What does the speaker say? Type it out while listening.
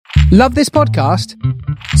Love this podcast?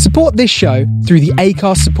 Support this show through the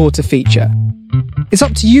Acast supporter feature. It's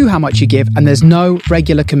up to you how much you give, and there's no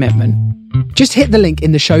regular commitment. Just hit the link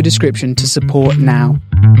in the show description to support now.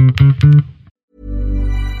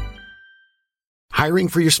 Hiring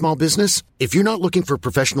for your small business? If you're not looking for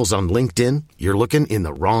professionals on LinkedIn, you're looking in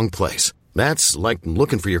the wrong place. That's like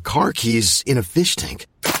looking for your car keys in a fish tank.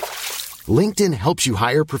 LinkedIn helps you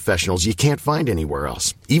hire professionals you can't find anywhere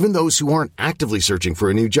else, even those who aren't actively searching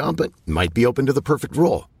for a new job but might be open to the perfect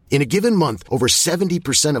role. In a given month, over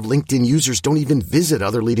 70% of LinkedIn users don't even visit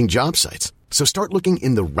other leading job sites. So start looking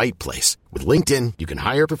in the right place. With LinkedIn, you can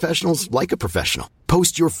hire professionals like a professional.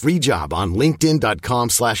 Post your free job on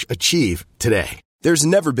linkedin.com/achieve today. There's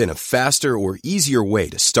never been a faster or easier way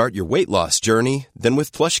to start your weight loss journey than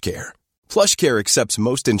with PlushCare. PlushCare accepts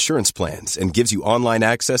most insurance plans and gives you online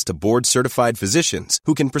access to board-certified physicians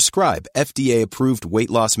who can prescribe FDA-approved weight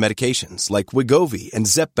loss medications like Wegovy and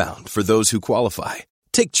Zepbound for those who qualify.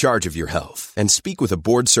 Take charge of your health and speak with a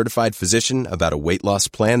board-certified physician about a weight loss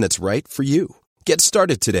plan that's right for you. Get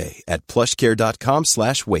started today at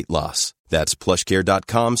plushcare.com/weight loss. That's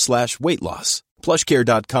plushcare.com/weight loss.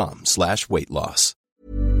 plushcare.com/weight loss.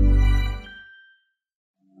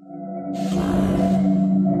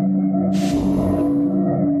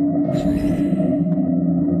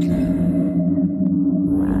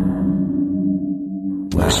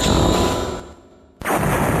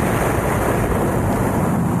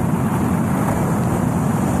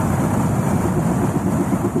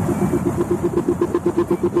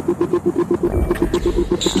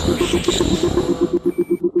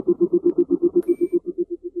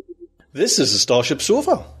 This is the Starship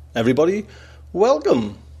Sofa. Everybody,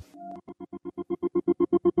 welcome.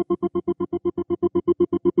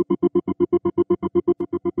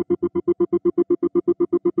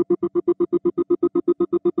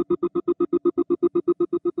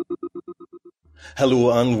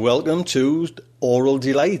 Hello and welcome to Oral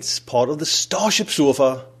Delights, part of the Starship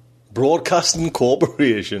Sofa Broadcasting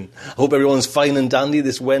Corporation. I hope everyone's fine and dandy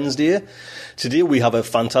this Wednesday. Today we have a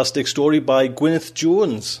fantastic story by Gwyneth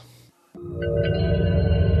Jones.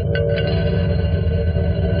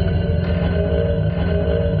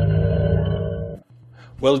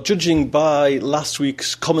 Well, judging by last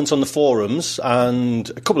week's comments on the forums and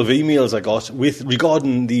a couple of emails I got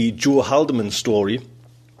regarding the Joe Haldeman story,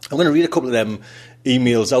 I'm going to read a couple of them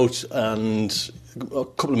emails out and a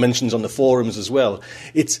couple of mentions on the forums as well.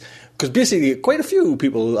 It's because basically quite a few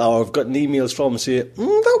people I've gotten emails from say,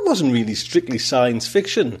 that wasn't really strictly science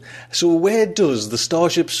fiction. So where does the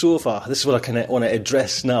Starship Sofa, this is what I kind of want to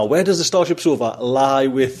address now, where does the Starship Sofa lie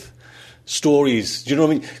with stories? Do you know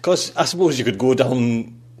what I mean? Because I suppose you could go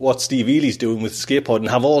down what Steve Ely's doing with Skatepod and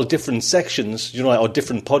have all different sections, you know, or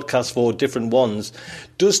different podcasts for different ones.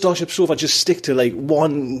 Does Starship Sofa just stick to like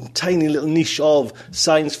one tiny little niche of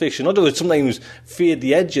science fiction, or does it sometimes fade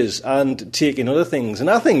the edges and take in other things? And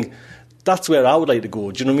I think that's where I would like to go.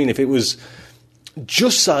 Do you know what I mean? If it was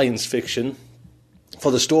just science fiction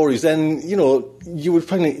for the stories, then, you know, you would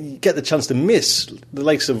probably get the chance to miss the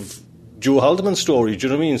likes of Joe Haldeman's story. Do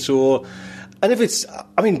you know what I mean? So, and if it's,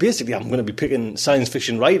 I mean, basically I'm going to be picking science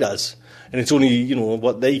fiction writers, and it's only, you know,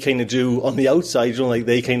 what they kind of do on the outside, you know, like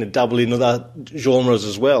they kind of dabble in other genres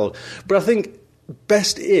as well. But I think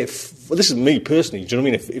best if, well, this is me personally, do you know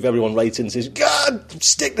what I mean? If everyone writes in and says, God,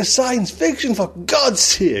 stick to science fiction for God's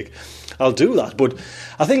sake, I'll do that. But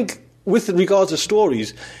I think with regards to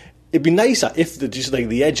stories, it'd be nicer if just like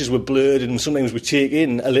the edges were blurred and sometimes we take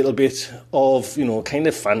in a little bit of, you know, kind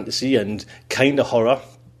of fantasy and kind of horror.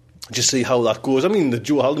 Just see how that goes. I mean, the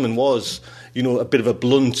Joe Haldeman was, you know, a bit of a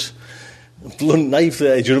blunt knife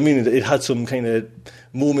there. Do you know what I mean? It had some kind of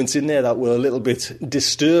moments in there that were a little bit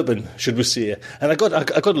disturbing, should we say. And I got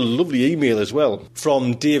a lovely email as well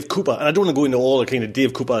from Dave Cooper. And I don't want to go into all the kind of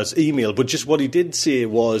Dave Cooper's email, but just what he did say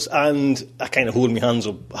was, and I kind of hold my hands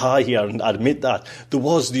up high here and admit that, there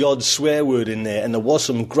was the odd swear word in there and there was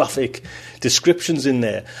some graphic descriptions in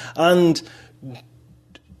there. And,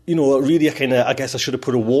 you know, really, I guess I should have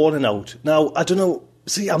put a warning out. Now, I don't know.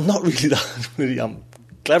 See, I'm not really that. I'm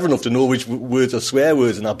clever enough to know which words are swear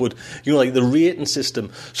words and that, but, you know, like the rating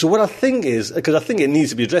system. So what I think is, because I think it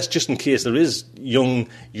needs to be addressed just in case there is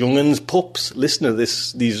young'uns, pups, listening to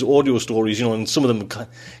these audio stories, you know, and some of them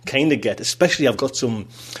kind of get, especially I've got some,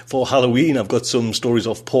 for Halloween, I've got some stories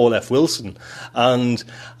of Paul F. Wilson, and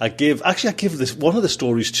I give this one of the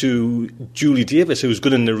stories to Julie Davis, who's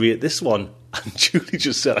going to narrate this one. And Julie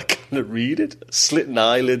just said, I can't read it. Slitting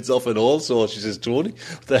eyelids off and all sorts. She says, Tony,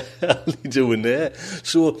 what the hell are you doing there?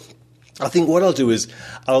 So I think what I'll do is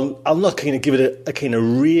I'll not kind of give it a kind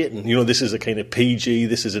of rating. This is a kind of PG,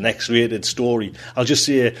 this is an X-rated story. I'll just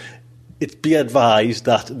say it be advised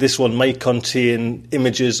that this one might contain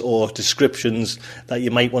images or descriptions that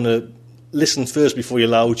you might want to listen first before you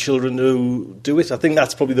allow children to do it. I think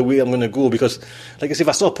that's probably the way I'm going to go, because, like I say, if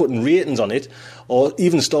I start putting ratings on it, or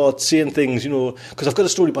even start saying things, because I've got a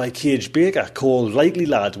story by Cage Baker called Likely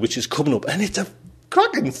Lad, which is coming up, and it's a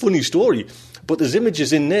cracking, funny story. But there's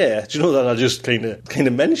images in there, that I just kind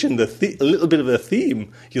of mentioned a little bit of a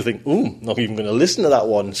theme. You think, not even going to listen to that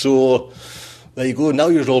one. So there you go. Now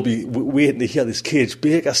you'll all be waiting to hear this Cage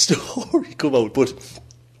Baker story come out.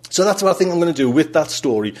 So that's what I think I'm going to do with that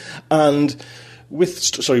story. And with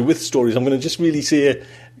stories, I'm going to just really say,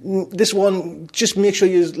 this one, just make sure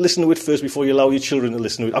you listen to it first before you allow your children to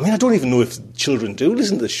listen to it. I mean, I don't even know if children do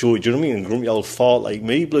listen to the show, do you know what I mean? And grumpy old fart like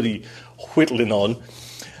me, bloody whittling on.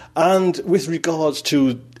 And with regards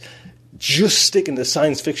to just sticking to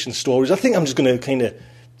science fiction stories, I think I'm just going to kind of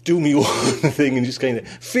do my own thing and just kind of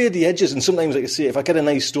fade the edges. And sometimes, like I say, if I get a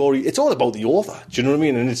nice story, it's all about the author. Do you know what I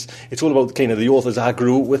mean? And it's all about kind of the authors I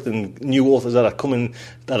grew up with and new authors that are coming,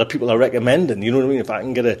 that are people are recommending. You know what I mean? If I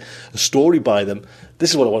can get a story by them, this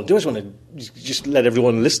is what I want to do. I just want to just let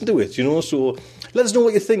everyone listen to it, So let us know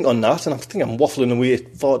what you think on that. And I think I'm waffling away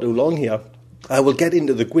far too long here. I will get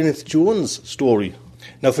into the Gwyneth Jones story.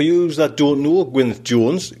 Now, for you that don't know Gwyneth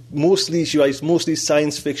Jones, she writes mostly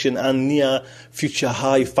science fiction and near future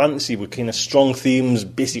high fantasy with kind of strong themes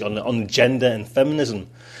basically on gender and feminism.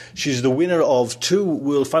 She's the winner of 2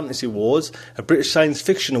 World Fantasy Awards, a British Science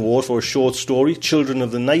Fiction Award for a short story, Children of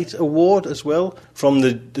the Night Award as well, from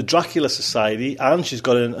the Dracula Society, and she's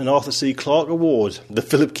got an Arthur C. Clarke Award, the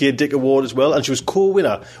Philip K. Dick Award as well, and she was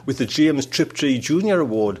co-winner with the James Triptree Jr.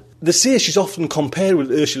 Award. They say she's often compared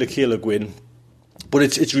with Ursula K. Le Guin, but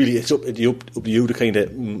it's up to you to kind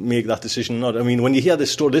of make that decision. Not, I mean, when you hear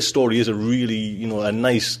this story is a really, a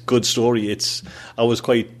nice, good story. I was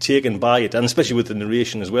quite taken by it, and especially with the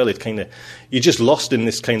narration as well. It kind of, you're just lost in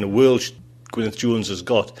this kind of world Gwyneth Jones has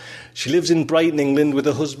got. She lives in Brighton, England, with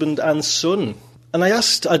her husband and son. And I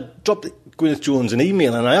dropped Gwyneth Jones an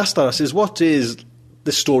email, and I asked her, I says, what is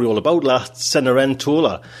this story all about, La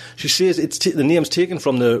Cenerentola? She says the name's taken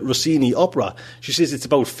from the Rossini opera. She says it's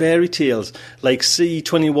about fairy tales like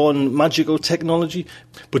C21 magical technology,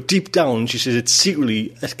 but deep down she says it's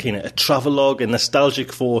secretly a kind of a travelogue and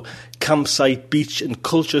nostalgic for campsite, beach and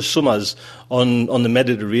culture summers on the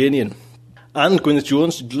Mediterranean. And Gwyneth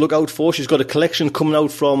Jones, look out for, she's got a collection coming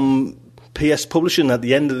out from PS Publishing at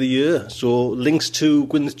the end of the year, so links to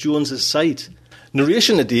Gwyneth Jones' site.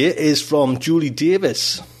 Narration today is from Julie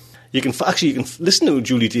Davis. You can listen to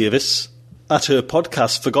Julie Davis at her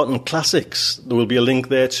podcast, Forgotten Classics. There will be a link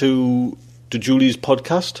there to Julie's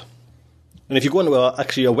podcast. And if you go onto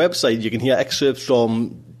her website, you can hear excerpts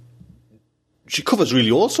from... She covers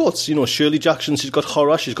really all sorts. Shirley Jackson, she's got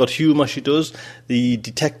horror, she's got humour, she does, the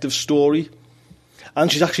detective story.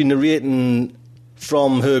 And she's actually narrating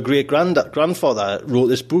from her great-grandfather wrote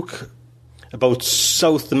this book about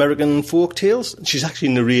South American folk tales. She's actually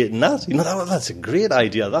narrating that. That's a great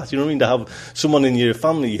idea, that. You know what I mean? To have someone in your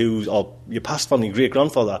family or your past family,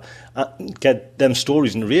 great-grandfather, get them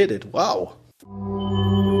stories narrated. Wow.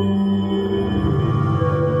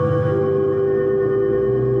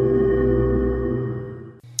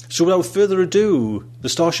 So without further ado, the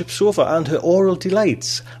Starship Sofa and her Aural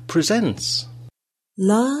Delights presents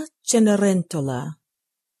La Cenerentola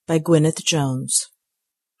by Gwyneth Jones.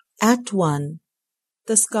 Act 1.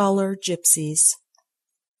 The Scholar Gypsies.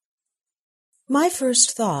 My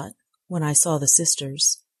first thought, when I saw the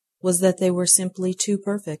sisters, was that they were simply too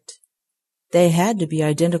perfect. They had to be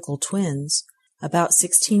identical twins, about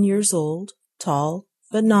 16 years old, tall,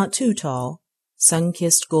 but not too tall,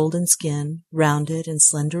 sun-kissed golden skin, rounded and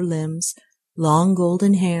slender limbs, long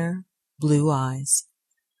golden hair, blue eyes.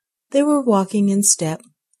 They were walking in step,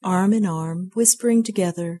 arm in arm, whispering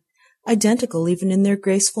together, identical even in their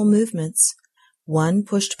graceful movements. One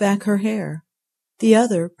pushed back her hair. The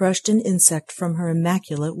other brushed an insect from her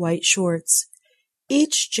immaculate white shorts.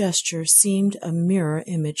 Each gesture seemed a mirror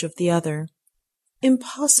image of the other.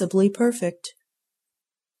 Impossibly perfect.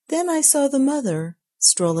 Then I saw the mother,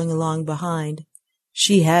 strolling along behind.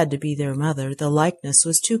 She had to be their mother. The likeness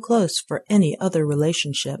was too close for any other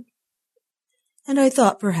relationship. And I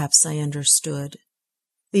thought perhaps I understood.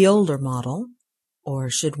 The older model, or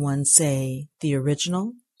should one say the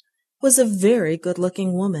original, was a very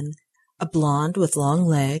good-looking woman, a blonde with long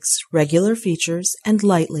legs, regular features, and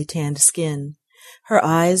lightly tanned skin. Her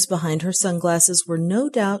eyes behind her sunglasses were no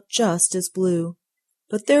doubt just as blue,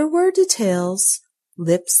 but there were details,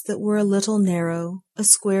 lips that were a little narrow, a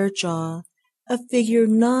square jaw, a figure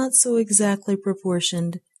not so exactly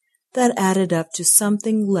proportioned, that added up to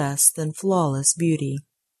something less than flawless beauty.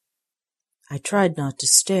 I tried not to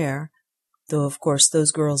stare, though of course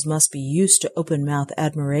those girls must be used to open-mouth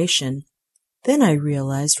admiration. Then I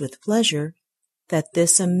realized with pleasure that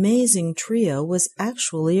this amazing trio was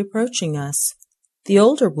actually approaching us. The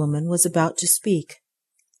older woman was about to speak.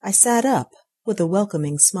 I sat up with a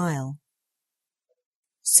welcoming smile.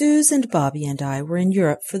 Suze and Bobby and I were in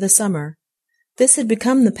Europe for the summer. This had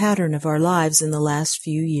become the pattern of our lives in the last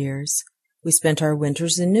few years. We spent our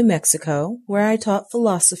winters in New Mexico, where I taught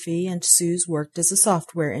philosophy and Suze worked as a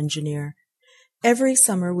software engineer. Every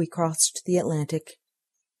summer we crossed the Atlantic.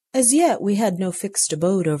 As yet we had no fixed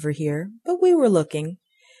abode over here, but we were looking.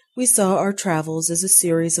 We saw our travels as a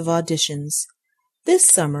series of auditions. This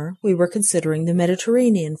summer we were considering the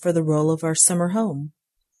Mediterranean for the role of our summer home.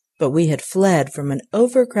 But we had fled from an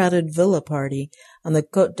overcrowded villa party on the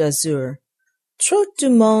Côte d'Azur, trop du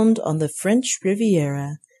monde on the French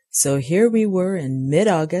Riviera. So here we were in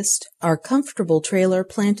mid-August, our comfortable trailer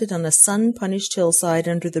planted on a sun-punished hillside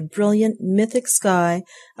under the brilliant, mythic sky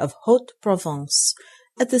of Haute-Provence,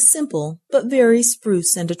 at the simple but very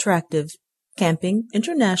spruce and attractive Camping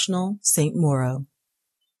International St. Mauro.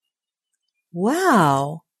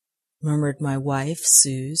 "Wow," murmured my wife,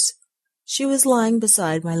 Suze. She was lying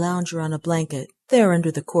beside my lounger on a blanket, there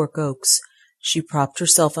under the cork oaks. She propped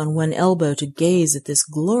herself on one elbow to gaze at this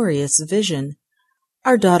glorious vision.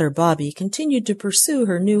 Our daughter Bobby continued to pursue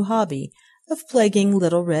her new hobby of plaguing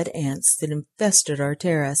little red ants that infested our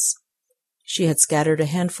terrace. She had scattered a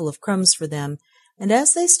handful of crumbs for them, and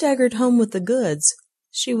as they staggered home with the goods,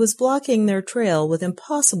 she was blocking their trail with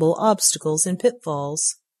impossible obstacles and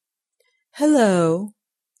pitfalls. "Hello,"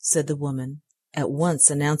 said the woman, at once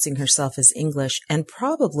announcing herself as English and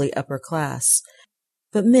probably upper class.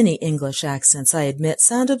 But many English accents, I admit,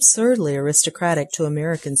 sound absurdly aristocratic to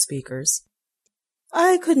American speakers.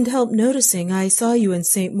 "I couldn't help noticing I saw you in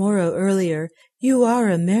St. Mauro earlier. You are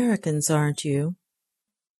Americans, aren't you?"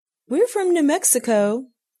 "We're from New Mexico,"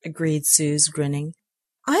 agreed Suze, grinning.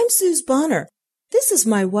 "I'm Suze Bonner. This is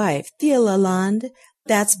my wife, Thea Lalande.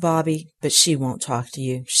 That's Bobby, but she won't talk to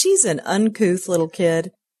you. She's an uncouth little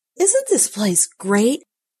kid. Isn't this place great?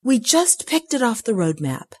 We just picked it off the road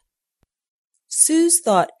map." Suze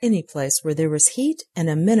thought any place where there was heat and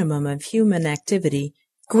a minimum of human activity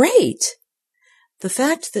great. The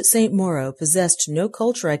fact that St. Mauro possessed no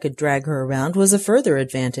culture I could drag her around was a further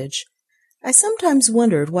advantage. I sometimes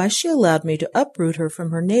wondered why she allowed me to uproot her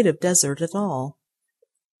from her native desert at all.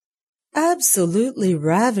 "Absolutely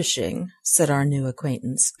ravishing," said our new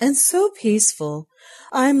acquaintance, "and so peaceful.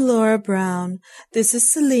 I'm Laura Brown. This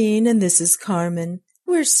is Celine, and this is Carmen.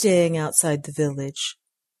 We're staying outside the village."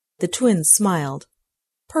 The twins smiled.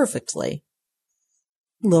 Perfectly.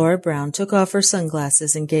 Laura Brown took off her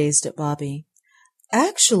sunglasses and gazed at Bobby.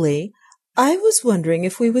 "Actually, I was wondering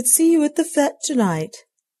if we would see you at the fête tonight."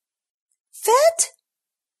 "Fête?"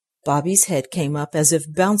 Bobby's head came up as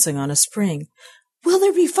if bouncing on a spring. "Will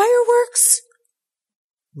there be fireworks?"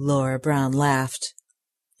 Laura Brown laughed.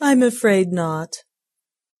 "I'm afraid not."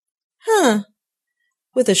 "Huh."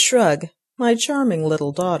 With a shrug, my charming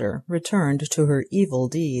little daughter returned to her evil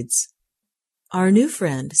deeds. Our new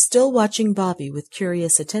friend, still watching Bobby with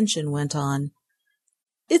curious attention, went on.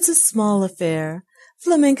 "It's a small affair.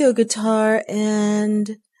 Flamenco guitar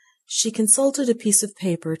and—" She consulted a piece of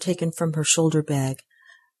paper taken from her shoulder bag.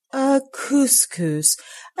 "A couscous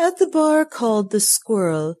at the bar called the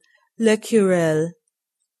Squirrel, Le Curel.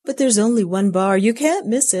 But there's only one bar. You can't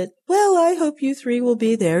miss it. Well, I hope you three will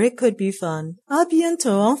be there. It could be fun. À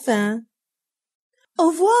bientôt, enfin." "Au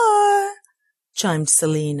revoir," chimed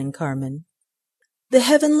Celine and Carmen. The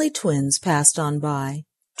heavenly twins passed on by.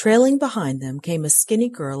 Trailing behind them came a skinny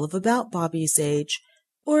girl of about Bobby's age,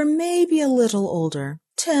 or maybe a little older,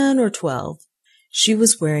 10 or 12. She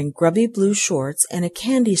was wearing grubby blue shorts and a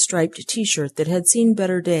candy-striped T-shirt that had seen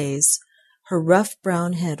better days. Her rough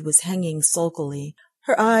brown head was hanging sulkily.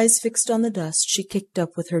 Her eyes fixed on the dust she kicked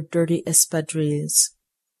up with her dirty espadrilles.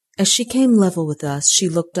 As she came level with us, she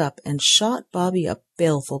looked up and shot Bobby a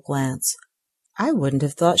baleful glance. I wouldn't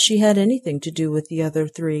have thought she had anything to do with the other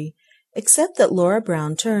three, except that Laura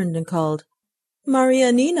Brown turned and called,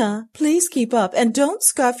 "Marianina, please keep up, and don't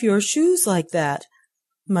scuff your shoes like that."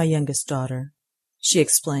 "My youngest daughter," she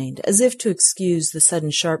explained, as if to excuse the sudden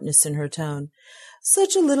sharpness in her tone.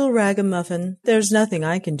 "Such a little ragamuffin. There's nothing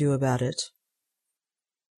I can do about it."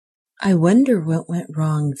 "I wonder what went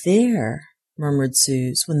wrong there," murmured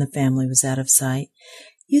Suze when the family was out of sight.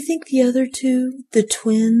 "You think the other two, the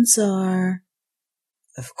twins, are—"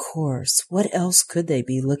 Of course, what else could they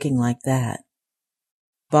be looking like that?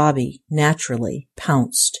 Bobby, naturally,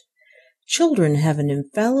 pounced. Children have an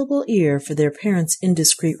infallible ear for their parents'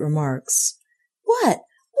 indiscreet remarks. What?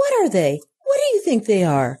 What are they? What do you think they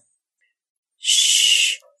are?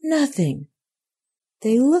 Shh, nothing.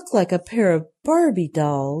 They look like a pair of Barbie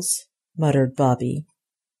dolls, muttered Bobby.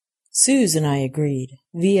 Suze and I agreed,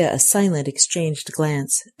 via a silent exchanged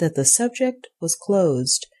glance, that the subject was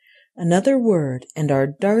closed. Another word, and our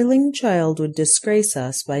darling child would disgrace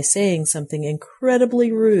us by saying something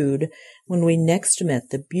incredibly rude when we next met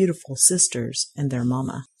the beautiful sisters and their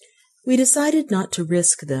mamma. We decided not to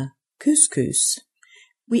risk the couscous.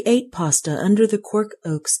 We ate pasta under the cork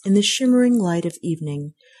oaks in the shimmering light of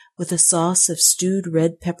evening, with a sauce of stewed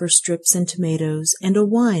red pepper strips and tomatoes, and a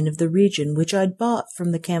wine of the region which I'd bought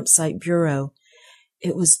from the campsite bureau.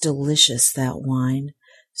 It was delicious, that wine.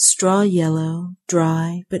 Straw yellow,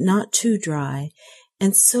 dry, but not too dry,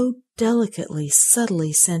 and so delicately,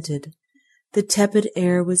 subtly scented. The tepid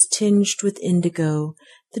air was tinged with indigo.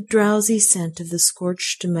 The drowsy scent of the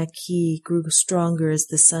scorched maquis grew stronger as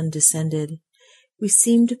the sun descended. We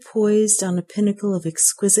seemed poised on a pinnacle of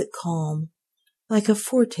exquisite calm, like a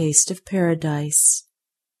foretaste of paradise.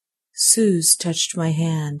 Suze touched my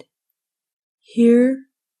hand. "Here,"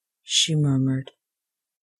 she murmured.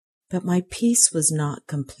 But my peace was not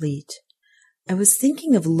complete. I was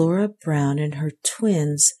thinking of Laura Brown and her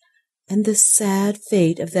twins, and the sad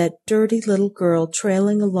fate of that dirty little girl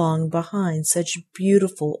trailing along behind such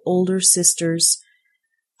beautiful older sisters.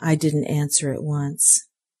 I didn't answer at once.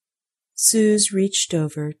 Suze reached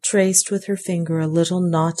over, traced with her finger a little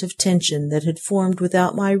knot of tension that had formed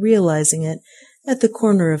without my realizing it at the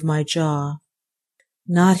corner of my jaw.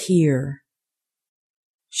 "Not here."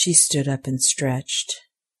 She stood up and stretched.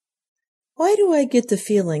 "Why do I get the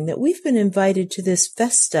feeling that we've been invited to this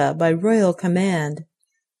festa by royal command?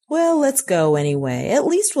 Well, let's go anyway. At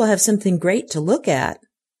least we'll have something great to look at."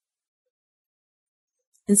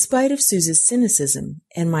 In spite of Suze's cynicism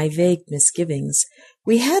and my vague misgivings,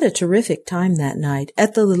 we had a terrific time that night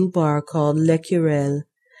at the little bar called Le Curel.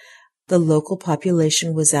 The local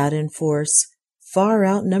population was out in force, far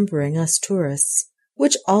outnumbering us tourists,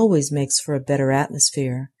 which always makes for a better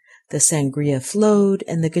atmosphere. The sangria flowed,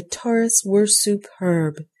 and the guitarists were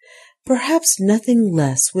superb. Perhaps nothing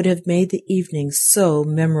less would have made the evening so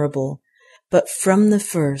memorable. But from the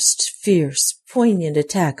first fierce, poignant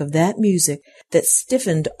attack of that music that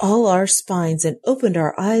stiffened all our spines and opened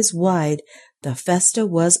our eyes wide, the festa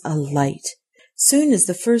was alight. Soon as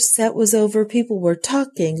the first set was over, people were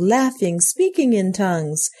talking, laughing, speaking in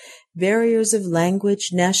tongues. Barriers of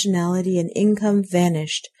language, nationality, and income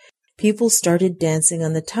vanished. People started dancing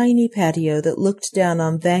on the tiny patio that looked down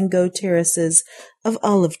on Van Gogh terraces of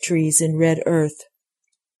olive trees in red earth.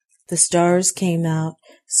 The stars came out.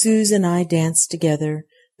 Suze and I danced together.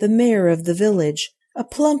 The mayor of the village, a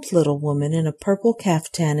plump little woman in a purple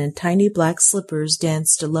caftan and tiny black slippers,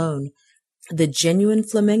 danced alone. The genuine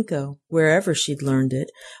flamenco, wherever she'd learned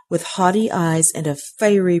it, with haughty eyes and a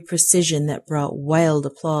fiery precision that brought wild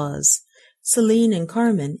applause. Celine and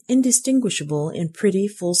Carmen, indistinguishable in pretty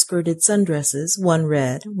full-skirted sundresses, one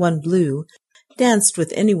red, one blue, danced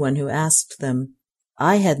with anyone who asked them.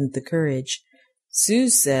 I hadn't the courage.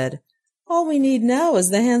 Suze said, "All we need now is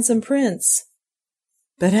the handsome prince."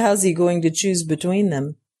 "But how's he going to choose between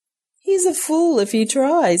them?" "He's a fool if he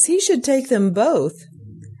tries. He should take them both."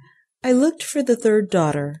 I looked for the third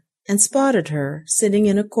daughter and spotted her sitting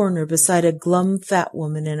in a corner beside a glum fat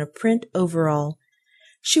woman in a print overall.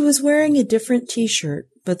 She was wearing a different T-shirt,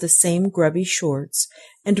 but the same grubby shorts,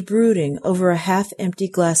 and brooding over a half-empty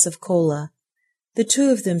glass of cola. The two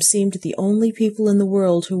of them seemed the only people in the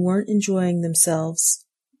world who weren't enjoying themselves.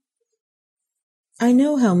 I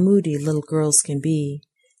know how moody little girls can be.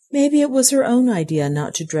 Maybe it was her own idea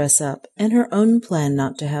not to dress up, and her own plan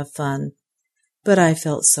not to have fun. But I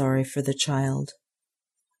felt sorry for the child.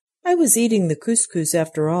 I was eating the couscous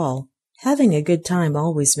after all. Having a good time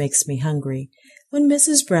always makes me hungry. When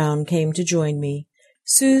Mrs. Brown came to join me,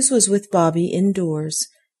 Suze was with Bobby indoors,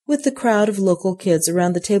 with the crowd of local kids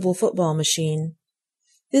around the table football machine.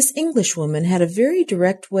 This Englishwoman had a very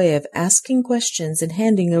direct way of asking questions and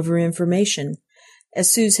handing over information.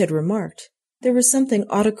 As Suze had remarked, there was something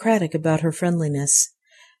autocratic about her friendliness.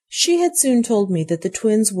 She had soon told me that the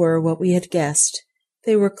twins were what we had guessed.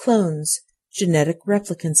 They were clones, genetic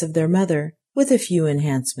replicants of their mother, with a few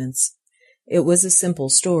enhancements. It was a simple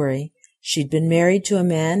story. She'd been married to a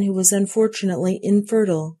man who was unfortunately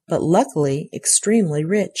infertile, but luckily extremely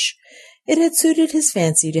rich. It had suited his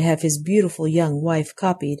fancy to have his beautiful young wife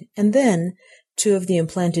copied, and then 2 of the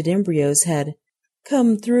implanted embryos had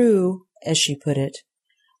come through, as she put it.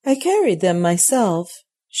 "I carried them myself,"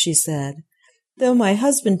 she said. "Though my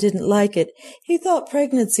husband didn't like it, he thought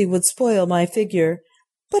pregnancy would spoil my figure.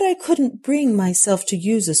 But I couldn't bring myself to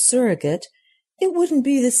use a surrogate. It wouldn't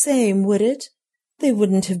be the same, would it? They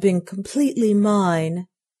wouldn't have been completely mine."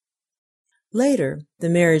 Later, the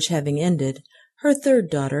marriage having ended, her third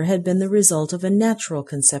daughter had been the result of a natural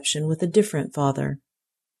conception with a different father.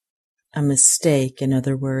 A mistake, in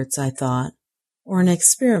other words, I thought, or an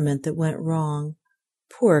experiment that went wrong.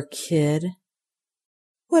 Poor kid.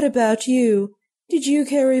 "What about you? Did you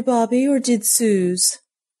carry Bobby or did Suze?"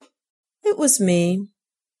 "It was me."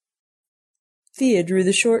 Thea drew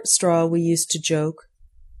the short straw, we used to joke.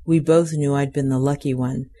 We both knew I'd been the lucky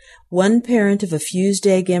one. One parent of a fused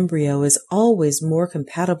egg embryo is always more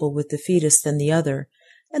compatible with the fetus than the other,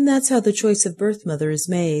 and that's how the choice of birth mother is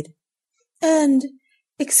made. "And,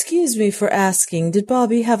 excuse me for asking, did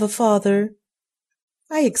Bobby have a father?"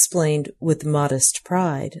 I explained with modest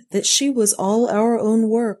pride that she was all our own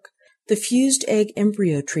work. The fused egg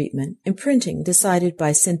embryo treatment, imprinting decided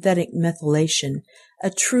by synthetic methylation, a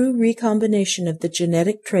true recombination of the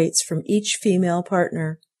genetic traits from each female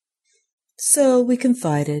partner. So we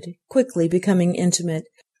confided, quickly becoming intimate,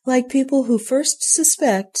 like people who first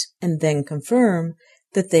suspect and then confirm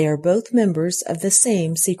that they are both members of the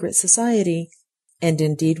same secret society. And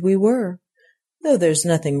indeed we were. Though there's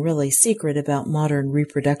nothing really secret about modern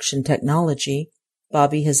reproduction technology,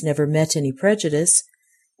 Bobby has never met any prejudice.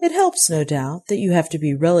 It helps, no doubt, that you have to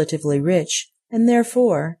be relatively rich, and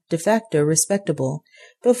therefore de facto respectable,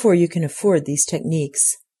 before you can afford these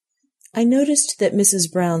techniques. I noticed that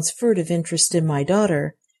Mrs. Brown's furtive interest in my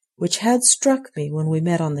daughter, which had struck me when we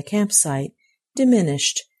met on the campsite,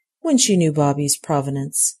 diminished when she knew Bobby's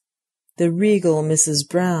provenance. The regal Mrs.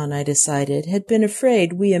 Brown, I decided, had been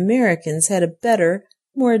afraid we Americans had a better,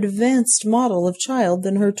 more advanced model of child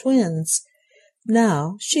than her twins.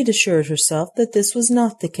 Now she'd assured herself that this was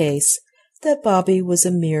not the case, that Bobby was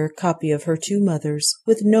a mere copy of her two mothers,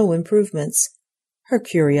 with no improvements. Her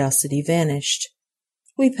curiosity vanished.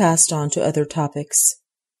 We passed on to other topics.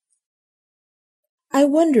 I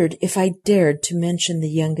wondered if I dared to mention the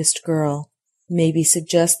youngest girl, maybe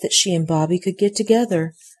suggest that she and Bobby could get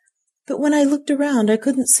together. But when I looked around, I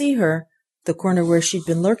couldn't see her. The corner where she'd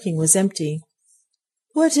been lurking was empty.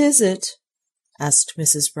 "What is it?" asked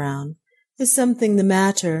Mrs. Brown. "Is something the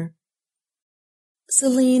matter?"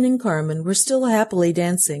 Celine and Carmen were still happily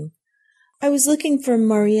dancing. "I was looking for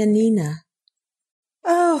Marianina."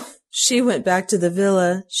 "Oh, she went back to the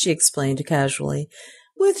villa," she explained casually.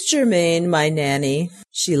 "With Germaine, my nanny."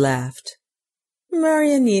 She laughed.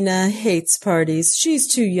 "Marianina hates parties. She's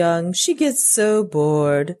too young. She gets so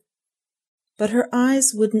bored." But her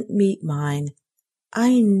eyes wouldn't meet mine.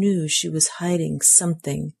 I knew she was hiding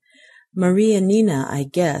something. Marianina, I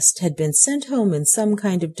guessed, had been sent home in some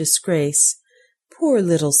kind of disgrace. Poor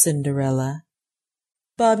little Cinderella.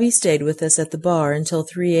 Bobby stayed with us at the bar until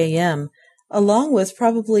 3 a.m., along with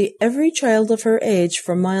probably every child of her age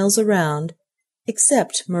for miles around,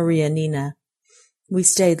 except Marianina. We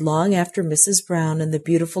stayed long after Mrs. Brown and the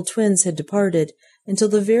beautiful twins had departed, until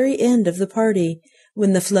the very end of the party,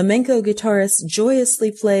 when the flamenco guitarist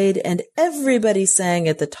joyously played and everybody sang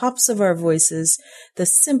at the tops of our voices the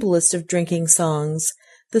simplest of drinking songs,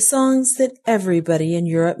 the songs that everybody in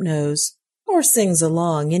Europe knows, or sings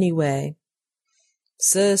along anyway.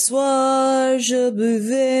 Ce soir je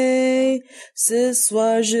buvais, ce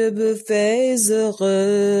soir je buvais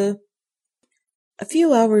heureux. A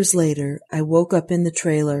few hours later, I woke up in the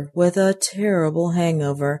trailer with a terrible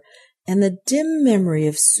hangover and the dim memory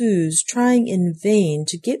of Suze trying in vain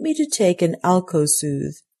to get me to take an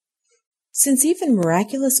Alco-Soothe. Since even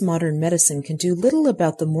miraculous modern medicine can do little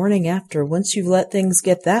about the morning after once you've let things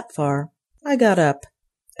get that far, I got up.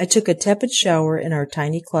 I took a tepid shower in our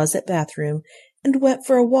tiny closet bathroom and went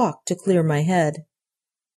for a walk to clear my head.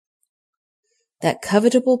 That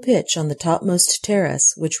covetable pitch on the topmost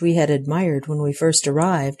terrace, which we had admired when we first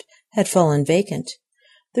arrived, had fallen vacant.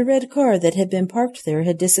 The red car that had been parked there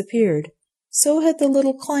had disappeared. So had the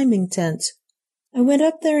little climbing tent. I went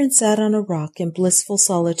up there and sat on a rock in blissful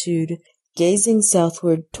solitude, gazing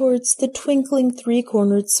southward towards the twinkling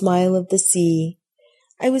three-cornered smile of the sea.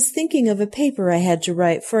 I was thinking of a paper I had to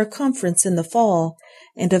write for a conference in the fall,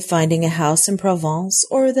 and of finding a house in Provence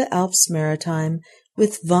or the Alps Maritime,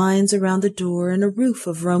 with vines around the door and a roof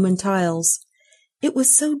of Roman tiles. It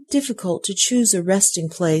was so difficult to choose a resting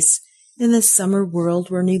place in this summer world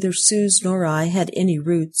where neither Suze nor I had any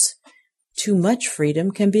roots. Too much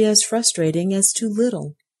freedom can be as frustrating as too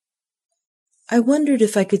little. I wondered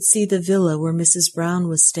if I could see the villa where Mrs. Brown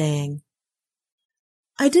was staying.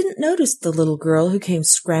 I didn't notice the little girl who came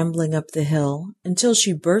scrambling up the hill until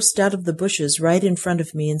she burst out of the bushes right in front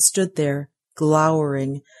of me and stood there,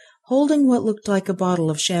 glowering, holding what looked like a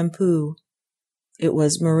bottle of shampoo. It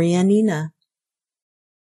was Marianina.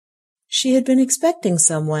 She had been expecting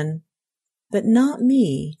someone, but not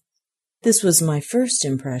me. This was my first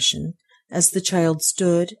impression, as the child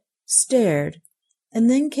stood, stared, and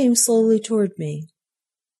then came slowly toward me.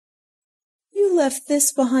 "You left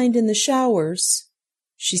this behind in the showers,"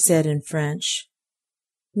 she said in French.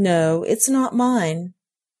 "No, it's not mine."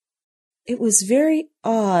 It was very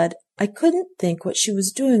odd. I couldn't think what she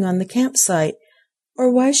was doing on the campsite,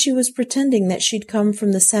 or why she was pretending that she'd come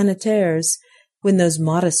from the sanitaires, when those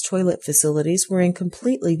modest toilet facilities were in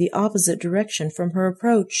completely the opposite direction from her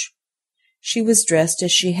approach. She was dressed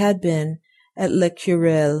as she had been at Le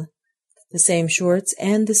Curel, the same shorts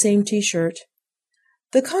and the same T-shirt.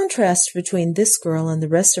 The contrast between this girl and the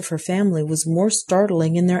rest of her family was more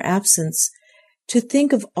startling in their absence. To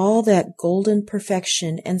think of all that golden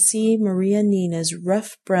perfection and see Marianina's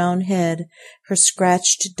rough brown head, her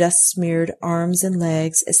scratched, dust-smeared arms and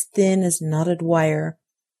legs as thin as knotted wire.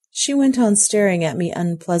 She went on staring at me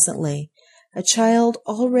unpleasantly, a child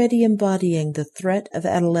already embodying the threat of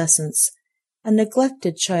adolescence, a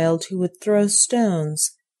neglected child who would throw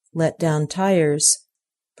stones, let down tires,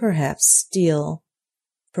 perhaps steal.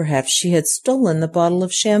 Perhaps she had stolen the bottle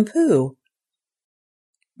of shampoo.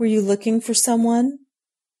 "Were you looking for someone?"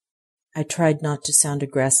 I tried not to sound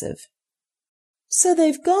aggressive. "So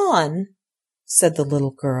they've gone," said the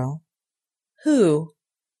little girl. "Who?"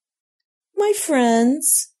 "My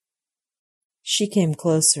friends." She came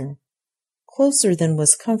closer than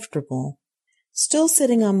was comfortable. Still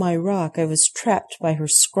sitting on my rock, I was trapped by her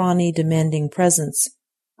scrawny, demanding presence.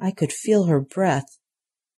 I could feel her breath.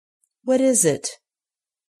 "What is it?"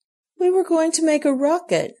 "We were going to make a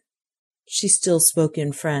rocket." She still spoke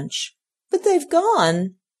in French. "But they've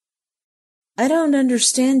gone." "I don't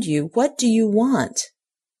understand you. What do you want?"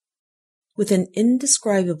 With an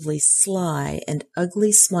indescribably sly and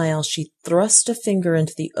ugly smile, she thrust a finger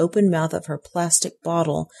into the open mouth of her plastic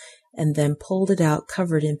bottle and then pulled it out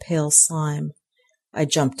covered in pale slime. I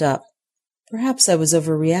jumped up. Perhaps I was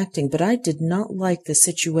overreacting, but I did not like the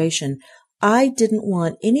situation. I didn't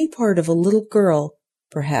want any part of a little girl,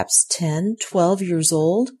 perhaps 10, 12 years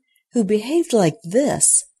old, who behaved like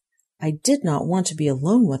this. I did not want to be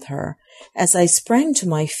alone with her. As I sprang to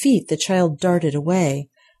my feet, the child darted away.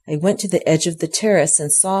 I went to the edge of the terrace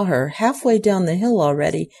and saw her, halfway down the hill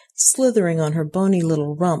already, slithering on her bony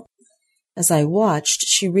little rump. As I watched,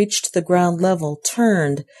 she reached the ground level,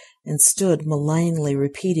 turned, and stood malignly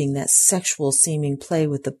repeating that sexual-seeming play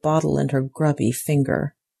with the bottle and her grubby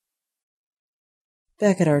finger.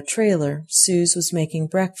 Back at our trailer, Suze was making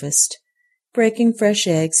breakfast, breaking fresh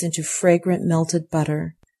eggs into fragrant melted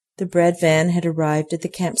butter. The bread van had arrived at the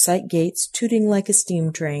campsite gates, tooting like a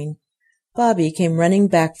steam train. Bobby came running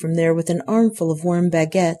back from there with an armful of warm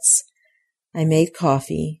baguettes. I made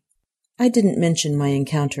coffee. I didn't mention my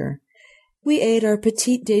encounter. We ate our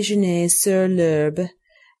petit déjeuner sur l'herbe,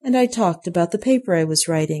 and I talked about the paper I was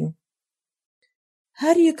writing.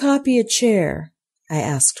 "How do you copy a chair?" I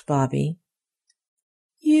asked Bobby.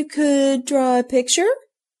 "You could draw a picture?"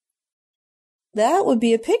 "That would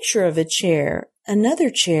be a picture of a chair. Another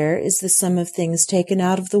chair is the sum of things taken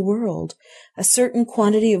out of the world, a certain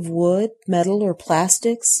quantity of wood, metal, or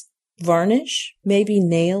plastics, varnish, maybe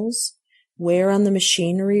nails, wear on the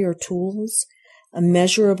machinery or tools, a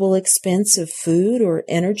measurable expense of food or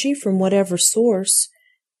energy from whatever source,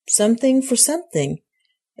 something for something.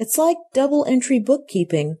 It's like double-entry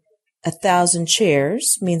bookkeeping. 1,000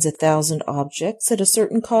 chairs means 1,000 objects at a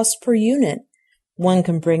certain cost per unit. One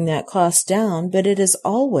can bring that cost down, but it is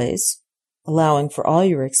always, allowing for all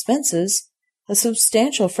your expenses, a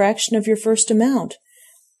substantial fraction of your first amount.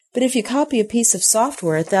 But if you copy a piece of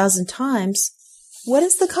software 1,000 times, what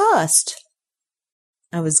is the cost?"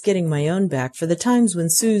 I was getting my own back for the times when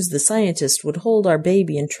Suze the scientist would hold our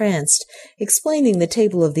baby entranced, explaining the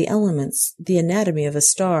table of the elements, the anatomy of a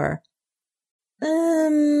star.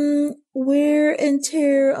 Wear and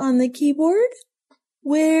tear on the keyboard?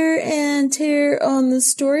 Wear and tear on the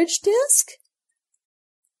storage disk?"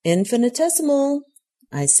 "Infinitesimal,"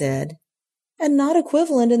 I said, "and not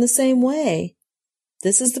equivalent in the same way.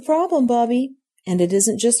 This is the problem, Bobby, and it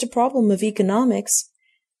isn't just a problem of economics.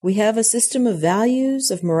 We have a system of values,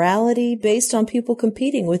 of morality, based on people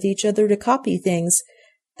competing with each other to copy things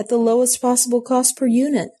at the lowest possible cost per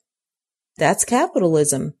unit. That's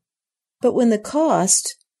capitalism. But when the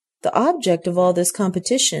cost, the object of all this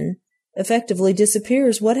competition, effectively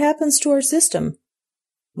disappears, what happens to our system?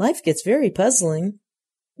 Life gets very puzzling.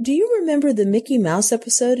 do you remember the Mickey Mouse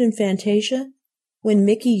episode in Fantasia? When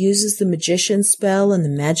Mickey uses the magician spell and the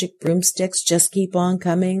magic broomsticks just keep on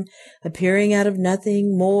coming, appearing out of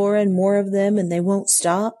nothing, more and more of them, and they won't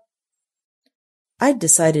stop? I'd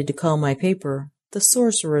decided to call my paper The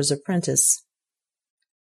Sorcerer's Apprentice.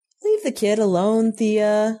 "Leave the kid alone,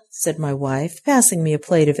 Thea," said my wife, passing me a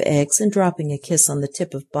plate of eggs and dropping a kiss on the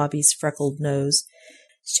tip of Bobby's freckled nose.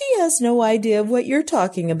 "She has no idea of what you're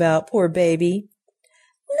talking about, poor baby."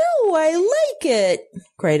 "No, I like it,"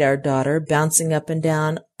 cried our daughter, bouncing up and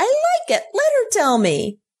down. "I like it. Let her tell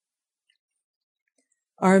me."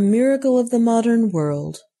 Our miracle of the modern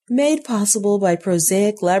world, made possible by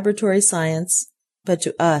prosaic laboratory science, but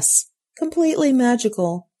to us, completely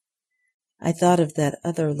magical. I thought of that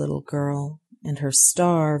other little girl and her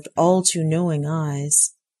starved, all-too-knowing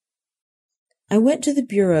eyes. I went to the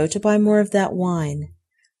bureau to buy more of that wine.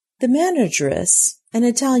 The manageress, an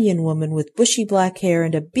Italian woman with bushy black hair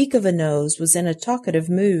and a beak of a nose, was in a talkative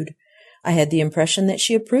mood. I had the impression that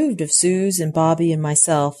she approved of Suze and Bobby and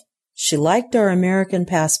myself. She liked our American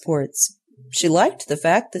passports. She liked the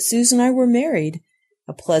fact that Suze and I were married,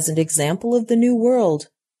 a pleasant example of the new world,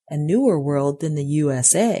 a newer world than the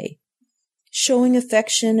USA, showing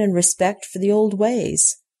affection and respect for the old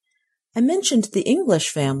ways. I mentioned the English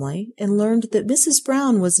family and learned that Mrs.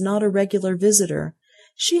 Brown was not a regular visitor.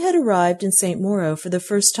 She had arrived in St. Mauro for the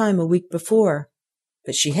first time a week before,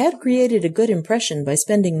 but she had created a good impression by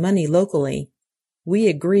spending money locally. We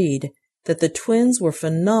agreed that the twins were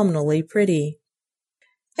phenomenally pretty.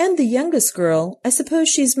 "And the youngest girl, I suppose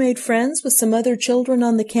she's made friends with some other children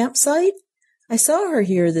on the campsite? I saw her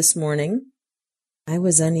here this morning." I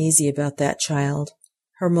was uneasy about that child.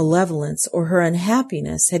 Her malevolence or her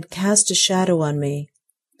unhappiness had cast a shadow on me.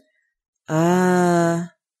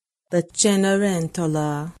 "Ah, the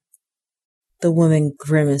Cenerentola." The woman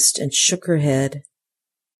grimaced and shook her head.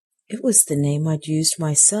 It was the name I'd used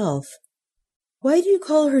myself. "Why do you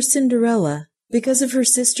call her Cinderella? Because of her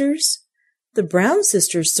sisters? The Brown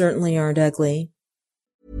sisters certainly aren't ugly."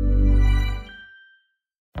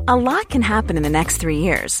 A lot can happen in the next 3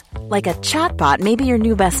 years. Like a chatbot may be your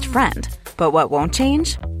new best friend. But what won't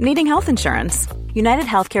change? Needing health insurance. United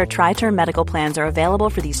Healthcare Tri-Term Medical Plans are available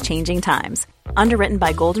for these changing times. Underwritten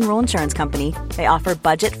by Golden Rule Insurance Company, they offer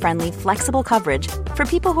budget-friendly, flexible coverage for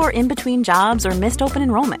people who are in between jobs or missed open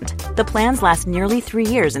enrollment. The plans last nearly 3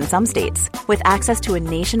 years in some states, with access to a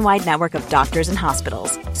nationwide network of doctors and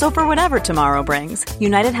hospitals. So for whatever tomorrow brings,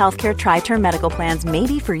 United Healthcare Tri-Term Medical Plans may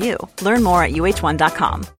be for you. Learn more at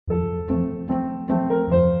uh1.com.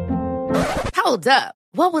 Hold up.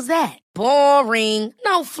 What was that? Boring.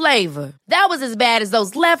 No flavor. That was as bad as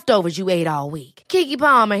those leftovers you ate all week. Keke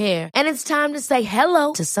Palmer here, and it's time to say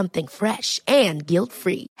hello to something fresh and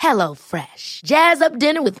guilt-free. Hello Fresh. Jazz up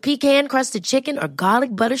dinner with pecan-crusted chicken or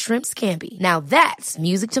garlic butter shrimp scampi. Now that's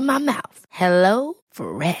music to my mouth. Hello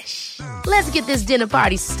Fresh. Let's get this dinner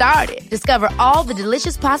party started. Discover all the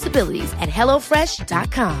delicious possibilities at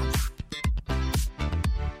HelloFresh.com.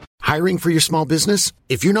 Hiring for your small business?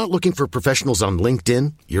 If you're not looking for professionals on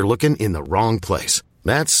LinkedIn, you're looking in the wrong place.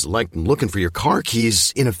 That's like looking for your car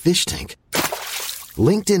keys in a fish tank.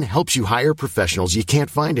 LinkedIn helps you hire professionals you can't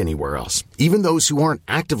find anywhere else, even those who aren't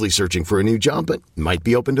actively searching for a new job but might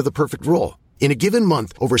be open to the perfect role. In a given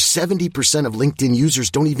month, over 70% of LinkedIn users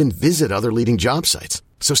don't even visit other leading job sites.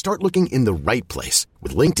 So start looking in the right place.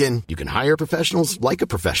 With LinkedIn, you can hire professionals like a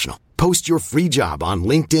professional. Post your free job on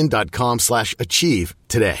linkedin.com/achieve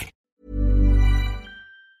today.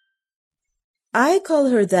 I call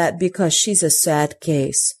her that because she's a sad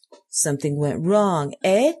case. Something went wrong,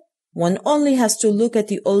 eh? One only has to look at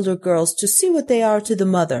the older girls to see what they are to the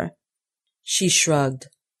mother. She shrugged.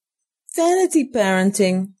 Vanity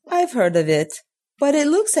parenting. I've heard of it. But it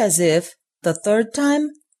looks as if, the third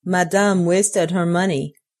time, Madame wasted her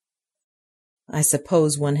money. I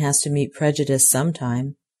suppose one has to meet prejudice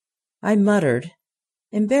sometime. I muttered,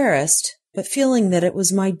 embarrassed, but feeling that it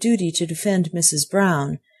was my duty to defend Mrs.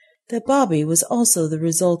 Brown, that Bobby was also the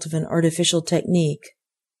result of an artificial technique.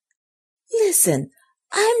 Listen,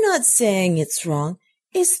 I'm not saying it's wrong.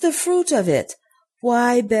 It's the fruit of it.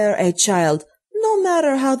 Why bear a child, no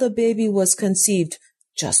matter how the baby was conceived,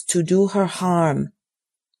 just to do her harm?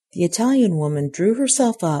 The Italian woman drew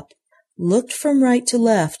herself up, looked from right to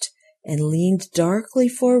left, and leaned darkly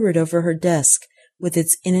forward over her desk with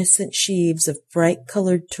its innocent sheaves of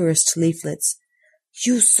bright-colored tourist leaflets.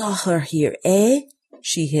 You saw her here, eh?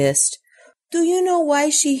 She hissed. Do you know why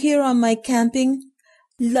she here on my camping?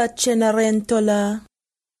 La Cenerentola.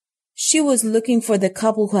 She was looking for the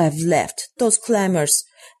couple who have left, those climbers.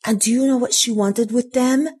 And do you know what she wanted with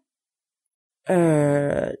them?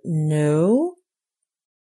 No.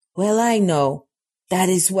 Well, I know. That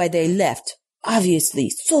is why they left. Obviously,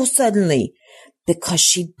 so suddenly. Because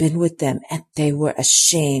she'd been with them and they were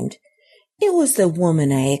ashamed. It was the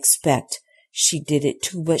woman, I expect. She did it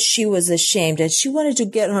too, but she was ashamed and she wanted to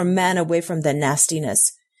get her man away from the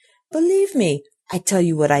nastiness. Believe me, I tell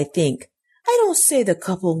you what I think. I don't say the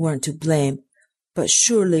couple weren't to blame, but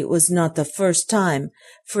surely it was not the first time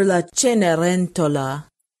for La Cenerentola.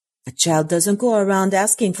 A child doesn't go around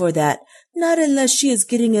asking for that, not unless she is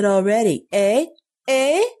getting it already, eh?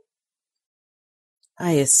 Eh?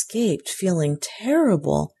 I escaped, feeling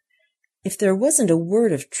terrible. If there wasn't a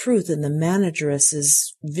word of truth in the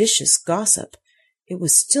manageress's vicious gossip, it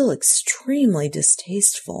was still extremely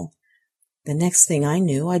distasteful. The next thing I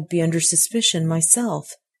knew, I'd be under suspicion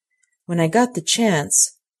myself. When I got the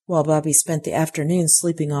chance, while Bobby spent the afternoon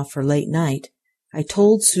sleeping off her late night, I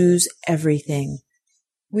told Suze everything.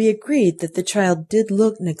 We agreed that the child did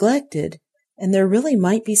look neglected, and there really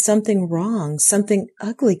might be something wrong, something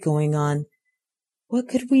ugly going on. What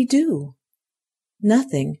could we do?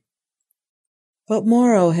 Nothing. But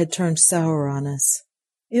Morrow had turned sour on us.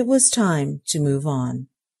 It was time to move on.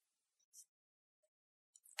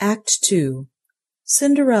 Act 2.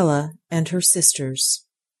 Cinderella and her sisters.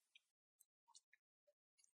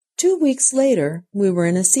 2 weeks later, we were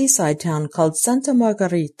in a seaside town called Santa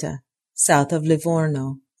Margherita, south of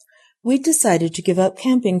Livorno. We decided to give up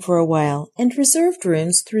camping for a while and reserved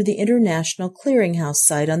rooms through the International Clearinghouse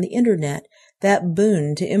site on the Internet, that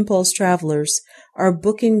boon to impulse travelers, our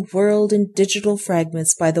booking whirled in digital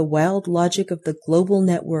fragments by the wild logic of the global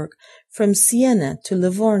network from Siena to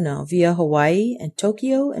Livorno via Hawaii and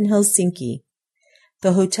Tokyo and Helsinki.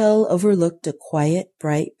 The hotel overlooked a quiet,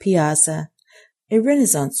 bright piazza, a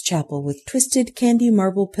Renaissance chapel with twisted candy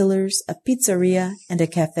marble pillars, a pizzeria, and a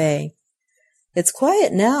cafe. "It's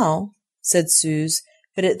quiet now," said Suze,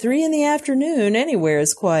 "but at 3 p.m. anywhere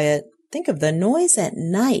is quiet. Think of the noise at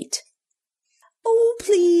night." "Oh,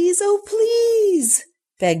 please,"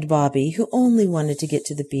 begged Bobby, who only wanted to get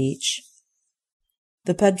to the beach.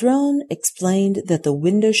 The padrone explained that the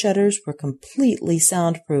window shutters were completely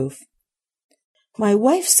soundproof. "My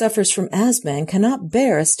wife suffers from asthma and cannot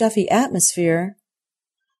bear a stuffy atmosphere."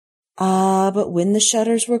 "Ah, but when the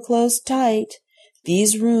shutters were closed tight,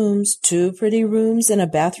 these rooms, 2 pretty rooms and a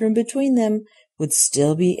bathroom between them, would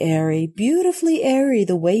still be airy, beautifully airy,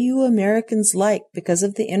 the way you Americans like because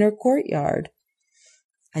of the inner courtyard."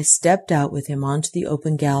 I stepped out with him onto the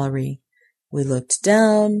open gallery. We looked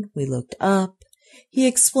down, we looked up. He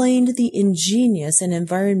explained the ingenious and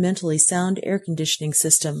environmentally sound air conditioning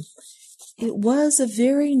system. It was a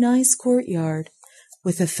very nice courtyard,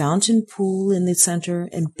 with a fountain pool in the center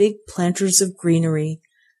and big planters of greenery.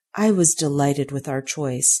 I was delighted with our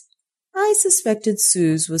choice. I suspected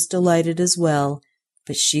Suze was delighted as well,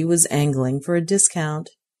 but she was angling for a discount.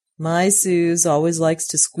 My Suze always likes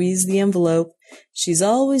to squeeze the envelope. She's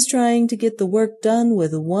always trying to get the work done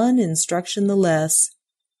with 1 instruction the less.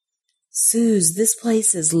 "Suze, this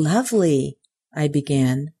place is lovely," I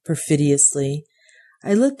began, perfidiously.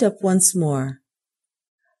 I looked up once more.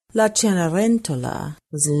 La Cenerentola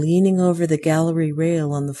was leaning over the gallery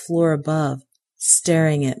rail on the floor above,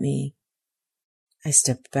 staring at me. I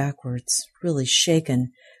stepped backwards, really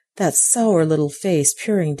shaken, that sour little face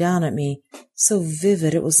peering down at me, so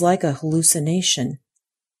vivid it was like a hallucination.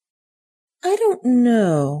 "I don't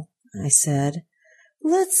know," I said.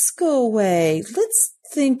 "Let's go away. Let's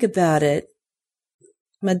think about it."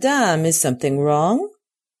 "Madame, is something wrong?"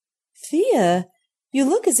 "Thea, you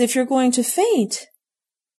look as if you're going to faint."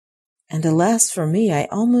 And alas for me, I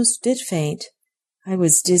almost did faint. I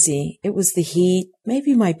was dizzy. It was the heat.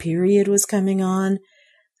 Maybe my period was coming on.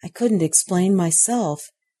 I couldn't explain myself.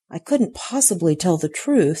 I couldn't possibly tell the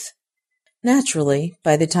truth. Naturally,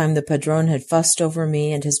 by the time the padrone had fussed over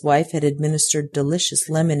me and his wife had administered delicious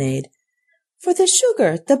lemonade, "For the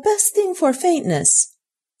sugar, the best thing for faintness,"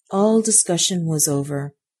 all discussion was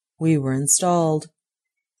over. We were installed.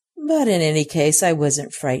 But in any case, I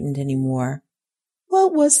wasn't frightened any more.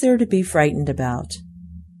 What was there to be frightened about?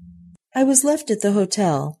 I was left at the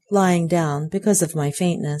hotel, lying down because of my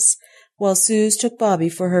faintness, while Suze took Bobby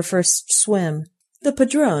for her first swim, the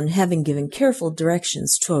padrone having given careful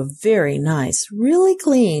directions to a very nice, really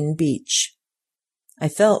clean beach. I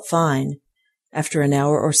felt fine. After an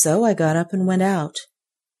hour or so, I got up and went out.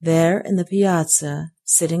 There in the piazza,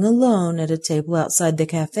 sitting alone at a table outside the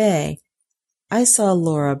cafe, I saw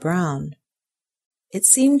Laura Brown. It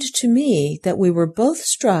seemed to me that we were both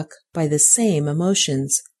struck by the same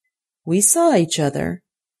emotions. We saw each other,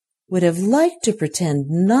 would have liked to pretend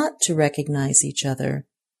not to recognize each other.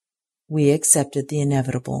 We accepted the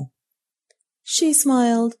inevitable. She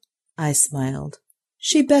smiled, I smiled.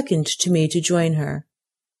 She beckoned to me to join her.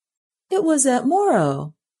 "It was at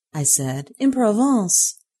Moro," I said, "in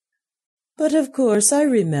Provence." "But of course I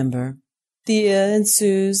remember. Thea and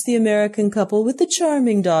Suze, the American couple with the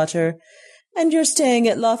charming daughter. And you're staying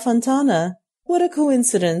at La Fontana. What a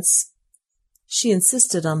coincidence." She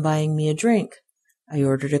insisted on buying me a drink. I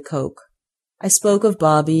ordered a Coke. I spoke of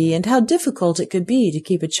Bobby and how difficult it could be to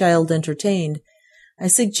keep a child entertained. I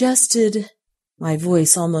suggested, my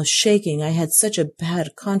voice almost shaking, I had such a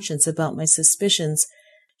bad conscience about my suspicions.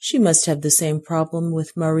 She must have the same problem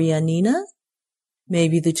with Maria Nina.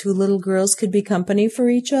 Maybe the two little girls could be company for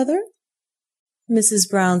each other? Mrs.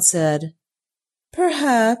 Brown said,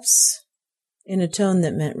 "Perhaps," in a tone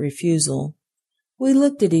that meant refusal. We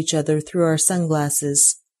looked at each other through our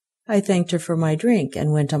sunglasses. I thanked her for my drink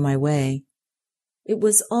and went on my way. It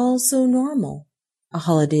was all so normal, a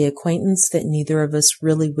holiday acquaintance that neither of us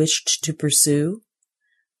really wished to pursue.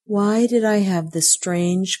 Why did I have the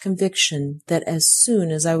strange conviction that as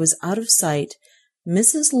soon as I was out of sight,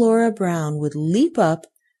 Mrs. Laura Brown would leap up,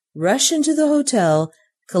 rush into the hotel,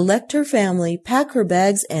 collect her family, pack her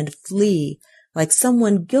bags, and flee like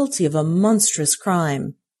someone guilty of a monstrous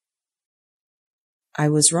crime? I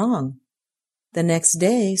was wrong. The next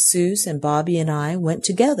day, Suze and Bobby and I went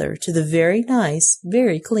together to the very nice,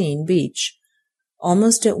 very clean beach.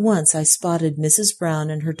 Almost at once I spotted Mrs. Brown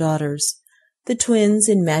and her daughters. The twins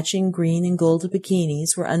in matching green and gold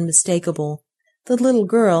bikinis were unmistakable. The little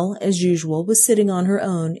girl, as usual, was sitting on her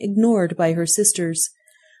own, ignored by her sisters.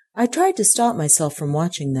 I tried to stop myself from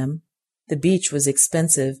watching them. The beach was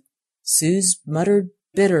expensive. Suze muttered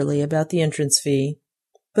bitterly about the entrance fee.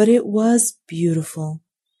 But it was beautiful.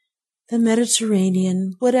 The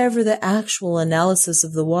Mediterranean, whatever the actual analysis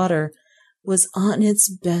of the water, was on its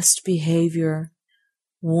best behavior.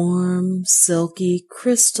 Warm, silky,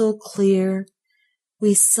 crystal clear.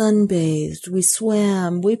 We sunbathed, we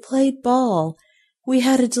swam, we played ball. We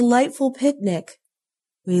had a delightful picnic.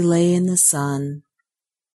 We lay in the sun.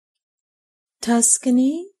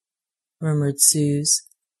 "Tuscany?" murmured Suze.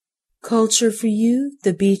 "Culture for you,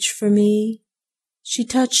 the beach for me." She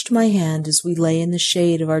touched my hand as we lay in the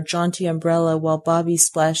shade of our jaunty umbrella while Bobby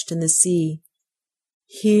splashed in the sea.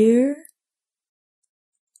 "Here?"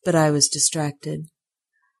 But I was distracted.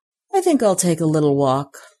 "I think I'll take a little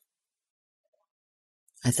walk."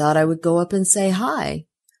 I thought I would go up and say hi.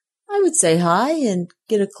 I would say hi and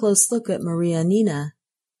get a close look at Maria Nina.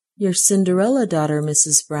 "Your Cinderella daughter,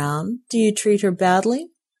 Mrs. Brown. Do you treat her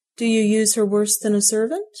badly? Do you use her worse than a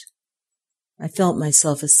servant?" I felt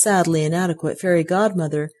myself a sadly inadequate fairy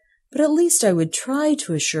godmother, but at least I would try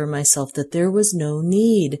to assure myself that there was no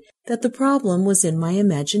need, that the problem was in my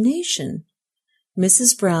imagination.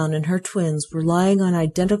 Mrs. Brown and her twins were lying on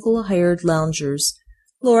identical hired loungers.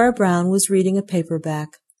 Laura Brown was reading a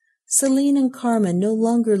paperback. Celine and Carmen no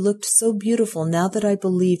longer looked so beautiful now that I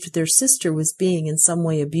believed their sister was being in some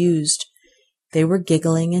way abused. They were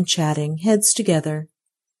giggling and chatting, heads together.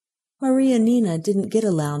 Maria Nina didn't get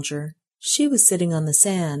a lounger. She was sitting on the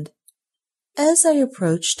sand. As I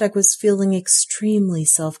approached, I was feeling extremely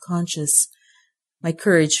self-conscious. My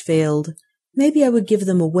courage failed. Maybe I would give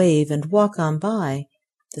them a wave and walk on by.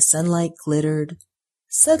 The sunlight glittered.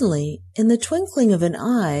 Suddenly, in the twinkling of an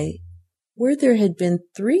eye, where there had been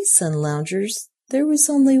 3 sun-loungers, there was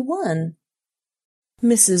only one.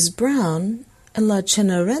 Mrs. Brown and La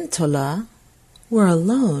Cenerentola were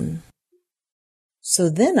alone. So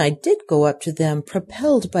then I did go up to them,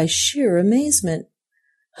 propelled by sheer amazement.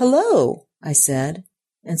 "Hello," I said,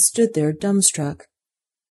 and stood there dumbstruck.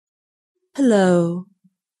 "Hello,"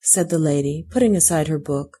 said the lady, putting aside her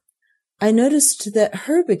book. I noticed that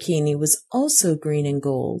her bikini was also green and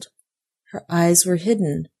gold. Her eyes were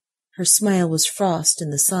hidden. Her smile was frost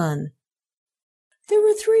in the sun. "There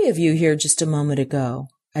were 3 of you here just a moment ago,"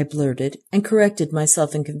 I blurted, and corrected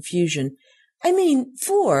myself in confusion. "I mean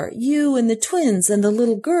 4, you and the twins and the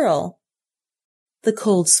little girl." The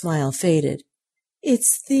cold smile faded.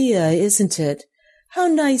 "It's Thea, isn't it? How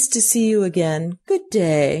nice to see you again. Good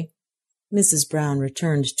day." Mrs. Brown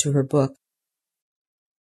returned to her book.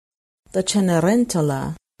 The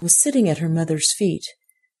Cenerentola was sitting at her mother's feet,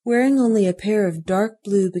 wearing only a pair of dark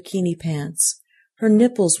blue bikini pants. Her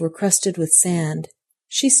nipples were crusted with sand.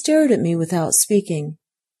 She stared at me without speaking.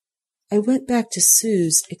 I went back to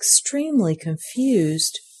Suze, extremely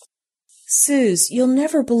confused. "Suze, you'll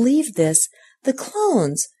never believe this. The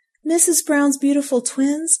clones, Mrs. Brown's beautiful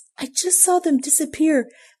twins, I just saw them disappear.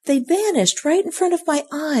 They vanished right in front of my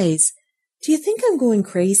eyes. Do you think I'm going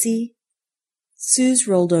crazy?" Suze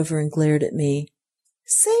rolled over and glared at me.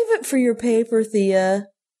 "Save it for your paper, Thea."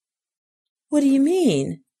 "What do you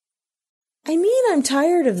mean?" "I mean I'm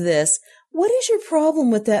tired of this. What is your problem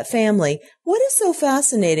with that family? What is so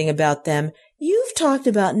fascinating about them? You've talked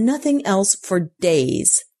about nothing else for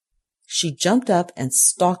days." She jumped up and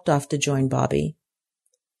stalked off to join Bobby.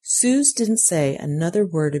 Suze didn't say another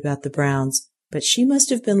word about the Browns, but she must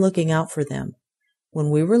have been looking out for them. When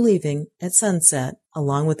we were leaving at sunset,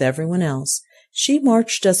 along with everyone else, she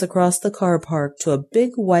marched us across the car park to a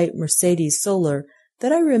big white Mercedes Solar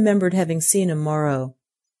that I remembered having seen in Morro.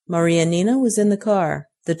 Maria Nina was in the car.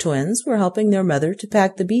 The twins were helping their mother to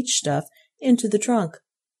pack the beach stuff into the trunk.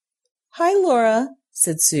 "Hi, Laura,"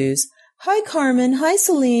 said Suze. "Hi, Carmen. Hi,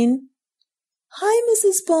 Celine." "Hi,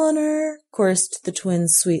 Mrs. Bonner," chorused the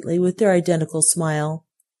twins sweetly with their identical smile.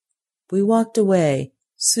 We walked away,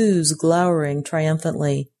 Suze glowering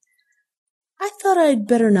triumphantly. I thought I'd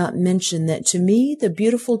better not mention that to me the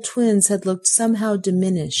beautiful twins had looked somehow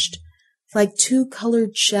diminished, like two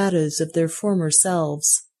colored shadows of their former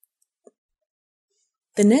selves.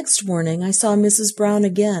 The next morning I saw Mrs. Brown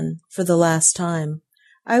again, for the last time.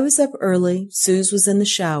 I was up early, Suze was in the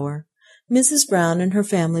shower. Mrs. Brown and her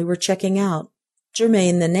family were checking out.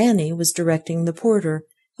 Germaine, the nanny, was directing the porter,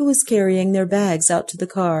 who was carrying their bags out to the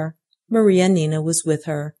car. Maria Nina was with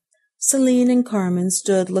her. Celine and Carmen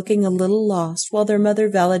stood looking a little lost while their mother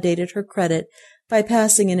validated her credit by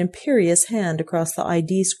passing an imperious hand across the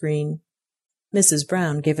ID screen. Mrs.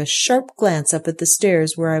 Brown gave a sharp glance up at the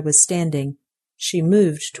stairs where I was standing. She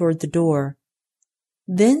moved toward the door.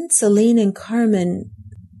 Then Celine and Carmen,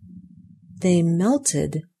 they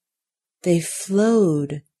melted. They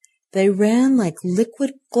flowed. They ran like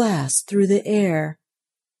liquid glass through the air.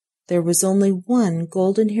 There was only one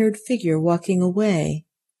golden-haired figure walking away.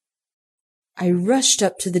 I rushed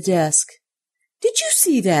up to the desk. "Did you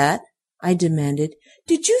see that?" I demanded.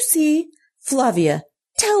 "Did you see? Flavia,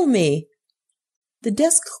 tell me." The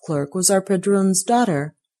desk clerk was our padrone's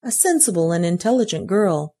daughter, a sensible and intelligent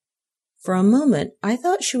girl. For a moment I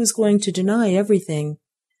thought she was going to deny everything.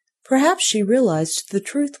 Perhaps she realized the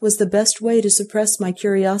truth was the best way to suppress my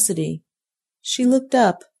curiosity. She looked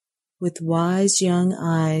up with wise young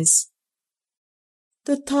eyes.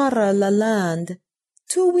 "The Tara Lalande.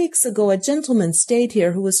 2 weeks ago a gentleman stayed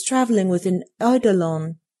here who was traveling with an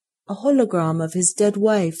eidolon, a hologram of his dead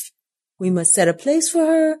wife. We must set a place for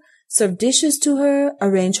her, serve dishes to her,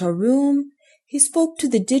 arrange her room. He spoke to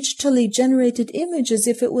the digitally generated image as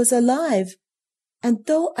if it was alive. And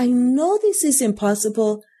though I know this is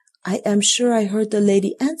impossible, I am sure I heard the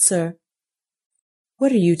lady answer."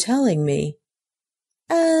 "What are you telling me?"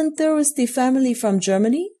 "And there was the family from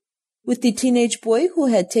Germany, with the teenage boy who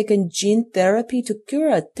had taken gene therapy to cure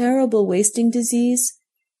a terrible wasting disease.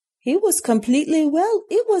 He was completely well.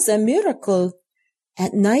 It was a miracle.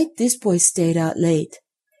 At night this boy stayed out late.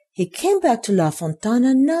 He came back to La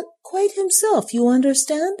Fontana not quite himself, you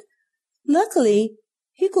understand? Luckily,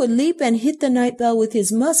 he could leap and hit the night bell with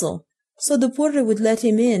his muzzle, so the porter would let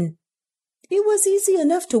him in. It was easy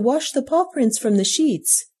enough to wash the paw prints from the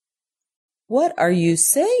sheets." "What are you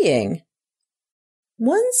saying?"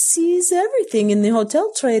 "One sees everything in the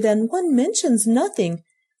hotel trade and one mentions nothing.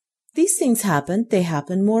 These things happen, they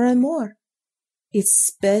happen more and more.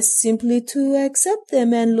 It's best simply to accept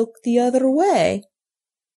them and look the other way."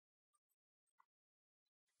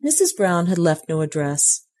 Mrs. Brown had left no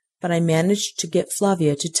address, but I managed to get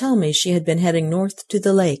Flavia to tell me she had been heading north to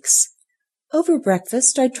the lakes. Over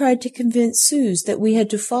breakfast I tried to convince Suze that we had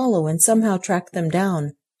to follow and somehow track them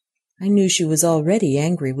down. I knew she was already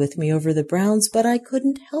angry with me over the Browns, but I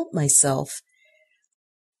couldn't help myself.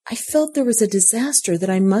 I felt there was a disaster that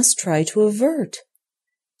I must try to avert.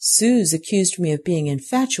 Suze accused me of being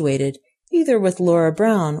infatuated, either with Laura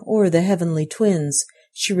Brown or the Heavenly Twins.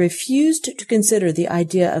 She refused to consider the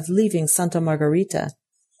idea of leaving Santa Margarita.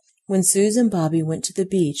 When Suze and Bobby went to the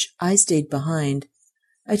beach, I stayed behind.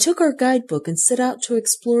 I took our guidebook and set out to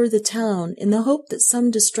explore the town in the hope that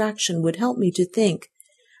some distraction would help me to think.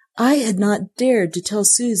 I had not dared to tell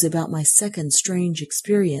Suze about my second strange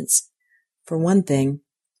experience. For one thing,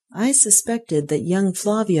 I suspected that young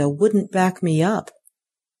Flavia wouldn't back me up.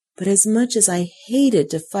 But as much as I hated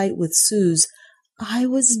to fight with Suze, I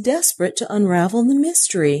was desperate to unravel the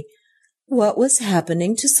mystery. What was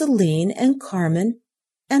happening to Celine and Carmen,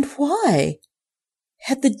 and why?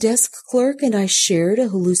 Had the desk clerk and I shared a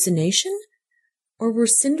hallucination? Or were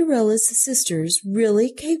Cinderella's sisters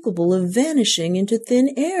really capable of vanishing into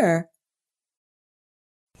thin air?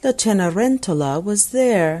 The Cenerentola was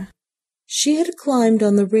there. She had climbed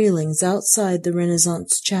on the railings outside the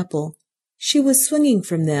Renaissance chapel. She was swinging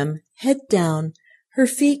from them, head down, her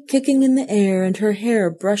feet kicking in the air and her hair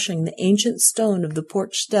brushing the ancient stone of the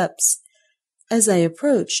porch steps. As I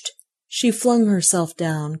approached, she flung herself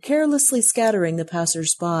down, carelessly scattering the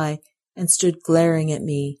passers-by, and stood glaring at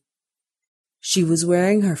me. She was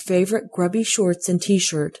wearing her favorite grubby shorts and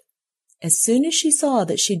t-shirt. As soon as she saw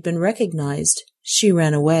that she'd been recognized, she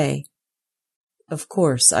ran away. Of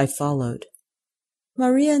course, I followed.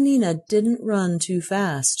 Maria Nina didn't run too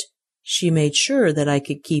fast. She made sure that I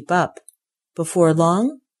could keep up. Before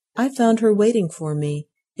long, I found her waiting for me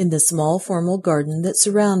in the small formal garden that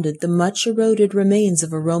surrounded the much-eroded remains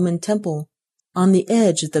of a Roman temple on the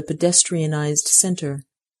edge of the pedestrianized center.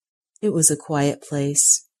 It was a quiet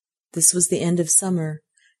place. This was the end of summer.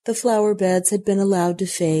 The flower beds had been allowed to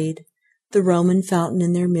fade. The Roman fountain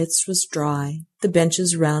in their midst was dry. The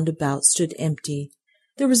benches round about stood empty.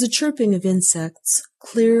 There was a chirping of insects,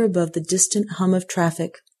 clear above the distant hum of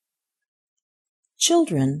traffic.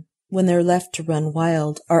 Children, when they're left to run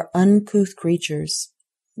wild, are uncouth creatures.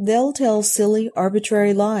 They'll tell silly,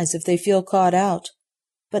 arbitrary lies if they feel caught out,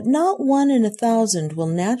 but not 1 in 1,000 will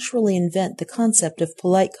naturally invent the concept of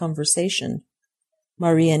polite conversation.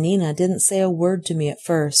 Maria Nina didn't say a word to me at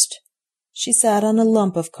first. She sat on a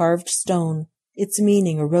lump of carved stone, its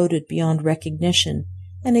meaning eroded beyond recognition,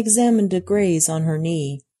 and examined a graze on her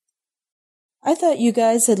knee. "I thought you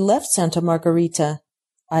guys had left Santa Margarita,"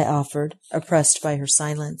 I offered, oppressed by her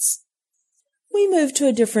silence. "We moved to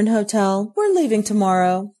a different hotel. We're leaving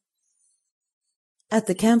tomorrow." "At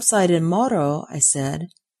the campsite in Moro," I said,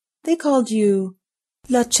 "they called you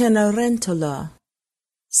La Cenerentola.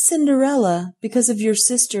 Cinderella, because of your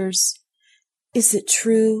sisters. Is it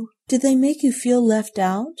true? Did they make you feel left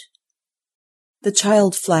out?" The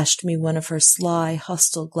child flashed me one of her sly,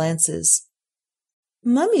 hostile glances.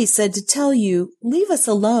 "Mummy said to tell you, leave us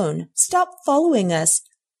alone. Stop following us.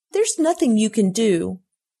 There's nothing you can do."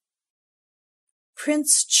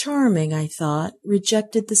 Prince Charming, I thought,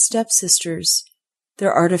 rejected the stepsisters,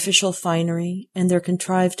 their artificial finery, and their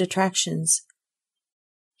contrived attractions.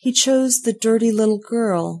 He chose the dirty little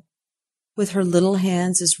girl, with her little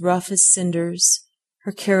hands as rough as cinders,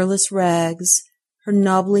 her careless rags, her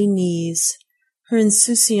knobbly knees, her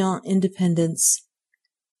insouciant independence.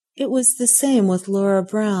 It was the same with Laura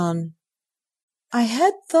Brown. I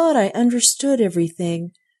had thought I understood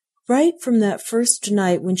everything, right from that first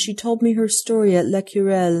night when she told me her story at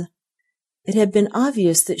L'Ecureuil. It had been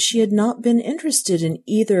obvious that she had not been interested in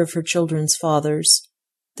either of her children's fathers.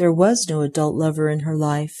 There was no adult lover in her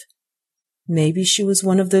life. Maybe she was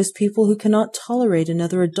one of those people who cannot tolerate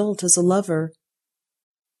another adult as a lover.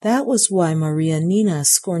 That was why Maria Nina,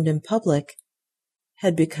 scorned in public,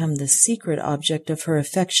 had become the secret object of her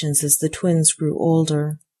affections as the twins grew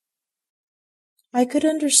older. I could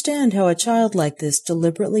understand how a child like this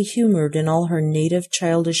deliberately humored in all her native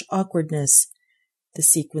childish awkwardness the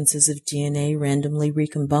sequences of DNA randomly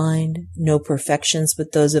recombined, no perfections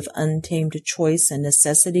but those of untamed choice and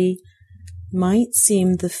necessity, might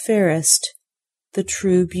seem the fairest, the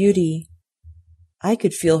true beauty. I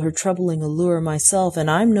could feel her troubling allure myself, and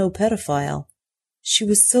I'm no pedophile. She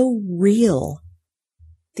was so real.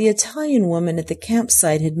 The Italian woman at the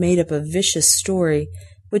campsite had made up a vicious story,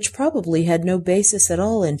 which probably had no basis at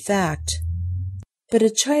all in fact. But a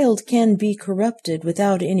child can be corrupted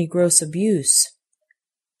without any gross abuse.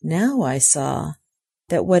 Now I saw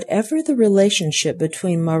that whatever the relationship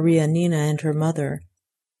between Maria Nina and her mother,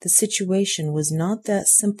 the situation was not that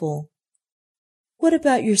simple. "What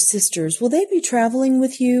about your sisters? Will they be traveling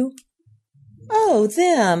with you?" "Oh,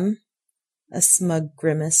 them!" A smug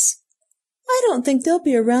grimace. "I don't think they'll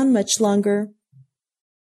be around much longer."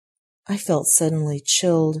 I felt suddenly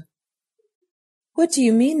chilled. "What do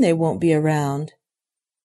you mean they won't be around?"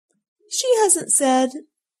 "She hasn't said,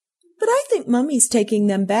 but I think Mummy's taking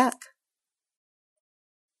them back."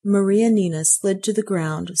 Maria Nina slid to the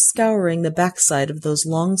ground, scouring the backside of those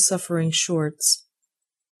long-suffering shorts.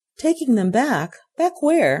 "Taking them back? Back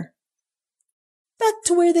where?" "Back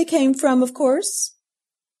to where they came from, of course."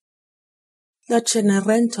 La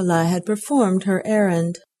Cenerentola had performed her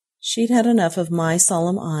errand. She'd had enough of my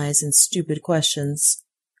solemn eyes and stupid questions.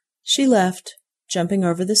 She left, jumping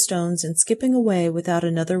over the stones and skipping away without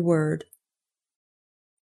another word.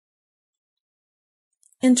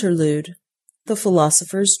 Interlude. The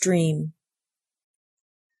Philosopher's Dream.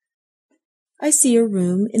 I see a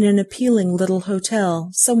room in an appealing little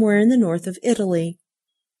hotel somewhere in the north of Italy.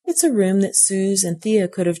 It's a room that Suze and Thea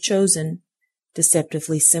could have chosen,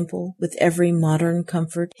 deceptively simple, with every modern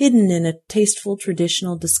comfort hidden in a tasteful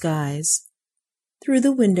traditional disguise. Through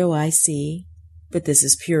the window I see, but this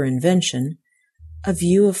is pure invention, a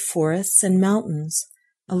view of forests and mountains,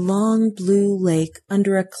 a long blue lake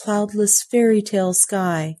under a cloudless fairy-tale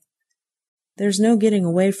sky. There's no getting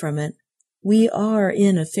away from it. We are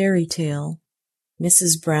in a fairy tale.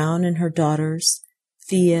 Mrs. Brown and her daughters,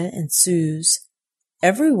 Thea and Suze,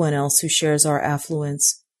 everyone else who shares our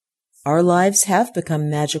affluence. Our lives have become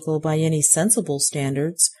magical by any sensible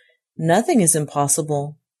standards. Nothing is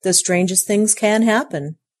impossible. The strangest things can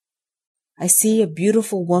happen. I see a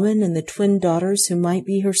beautiful woman and the twin daughters who might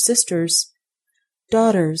be her sisters.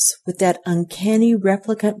 Daughters with that uncanny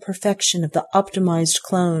replicant perfection of the optimized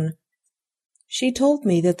clone. She told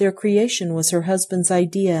me that their creation was her husband's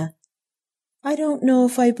idea. I don't know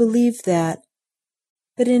if I believe that,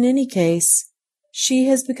 but in any case, she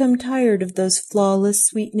has become tired of those flawless,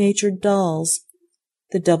 sweet-natured dolls.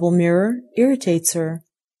 The double mirror irritates her.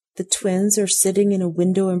 The twins are sitting in a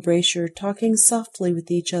window embrasure talking softly with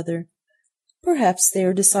each other. Perhaps they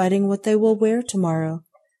are deciding what they will wear tomorrow.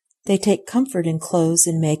 They take comfort in clothes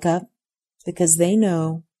and makeup because they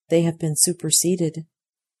know they have been superseded.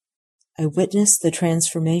 I witness the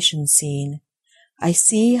transformation scene. I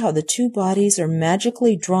see how the two bodies are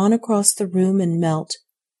magically drawn across the room and melt,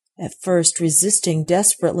 at first resisting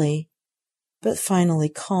desperately, but finally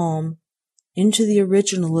calm, into the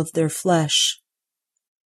original of their flesh.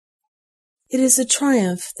 It is a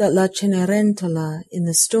triumph that La Cenerentola in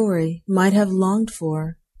the story might have longed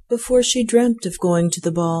for before she dreamt of going to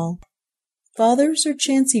the ball. Fathers are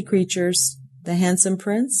chancy creatures. The handsome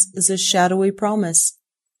prince is a shadowy promise.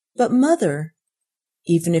 But mother,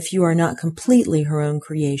 even if you are not completely her own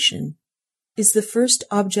creation, is the first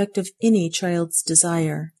object of any child's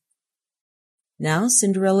desire. Now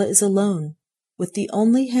Cinderella is alone, with the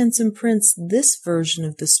only handsome prince this version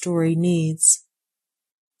of the story needs.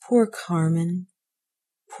 Poor Carmen,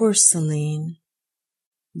 poor Celine.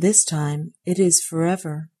 This time it is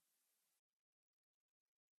forever.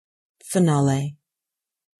 Finale.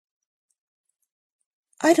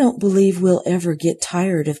 I don't believe we'll ever get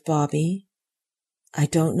tired of Bobby. I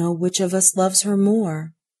don't know which of us loves her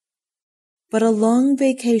more. But a long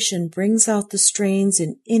vacation brings out the strains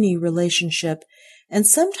in any relationship, and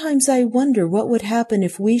sometimes I wonder what would happen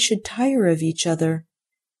if we should tire of each other.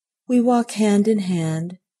 We walk hand in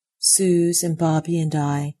hand, Suze and Bobby and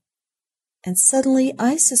I, and suddenly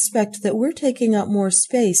I suspect that we're taking up more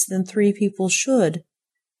space than three people should.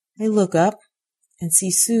 I look up and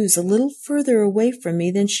see Suze a little further away from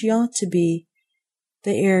me than she ought to be.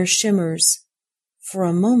 The air shimmers. For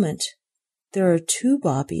a moment, there are two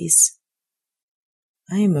Bobbies.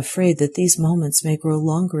 I am afraid that these moments may grow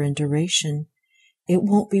longer in duration. It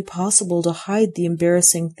won't be possible to hide the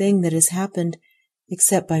embarrassing thing that has happened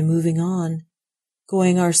except by moving on,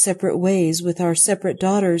 going our separate ways with our separate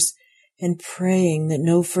daughters, and praying that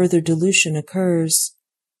no further dilution occurs.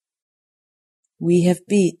 We have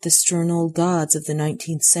beat the stern old gods of the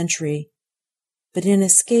 19th century, but in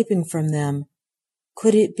escaping from them,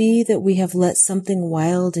 could it be that we have let something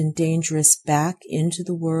wild and dangerous back into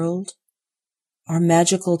the world? Our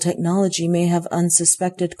magical technology may have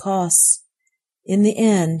unsuspected costs. In the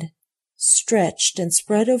end, stretched and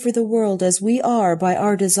spread over the world as we are by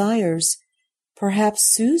our desires,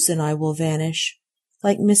 perhaps Suze and I will vanish,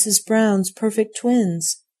 like Mrs. Brown's perfect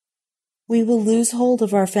twins. We will lose hold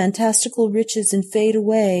of our fantastical riches and fade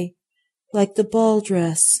away, like the ball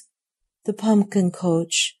dress, the pumpkin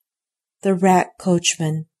coach, the rat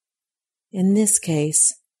coachman. In this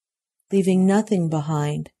case, leaving nothing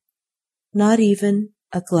behind, not even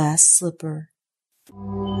a glass slipper.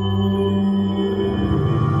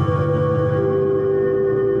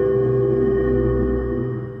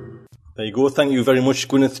 There you go. Thank you very much,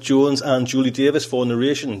 Gwyneth Jones and Julie Davis, for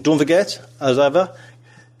narration. Don't forget, as ever,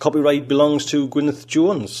 copyright belongs to Gwyneth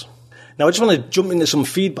Jones. Now, I just want to jump into some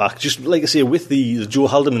feedback. Just like I say, with the Joe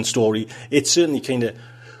Haldeman story, it certainly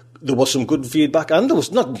there was some good feedback, and there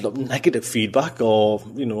was not negative feedback or,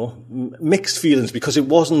 mixed feelings, because it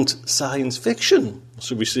wasn't science fiction,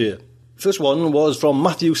 should we say. First one was from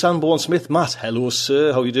Matthew Sanborn-Smith. Matt, hello,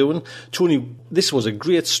 sir. How are you doing? Tony, this was a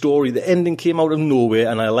great story. The ending came out of nowhere,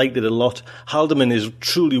 and I liked it a lot. Haldeman is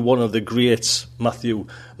truly one of the greats, Matthew.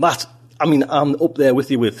 Matt, I'm up there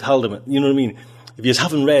with you with Haldeman. You know what I mean? If you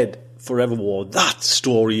haven't read Forever War, that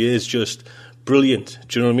story is just brilliant.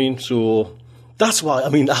 Do you know what I mean? So that's why, I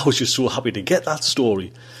was just so happy to get that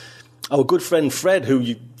story. Our good friend Fred,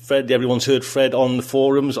 everyone's heard Fred on the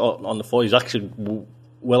forums, he's actually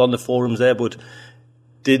well on the forums there, but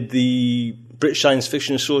did the British Science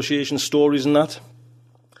Fiction Association stories and that.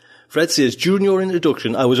 Fred says, during your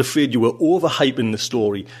introduction, I was afraid you were overhyping the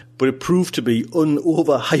story, but it proved to be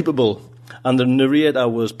un-overhypable, and the narrator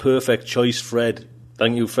was perfect choice, Fred.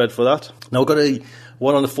 Thank you, Fred, for that. Now, I've got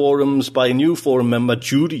one on the forums by a new forum member,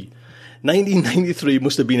 Judy. 1993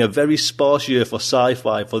 must have been a very sparse year for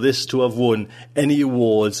sci-fi for this to have won any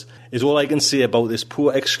awards is all I can say about this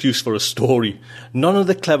poor excuse for a story. None of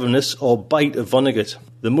the cleverness or bite of Vonnegut.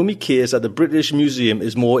 The mummy case at the British Museum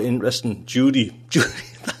is more interesting. Judy,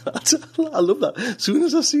 I love that. As soon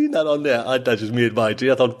as I seen that on there, that just made my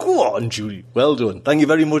day. I thought, go on, Judy. Well done. Thank you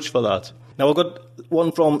very much for that. Now, I've got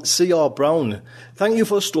one from C.R. Brown. Thank you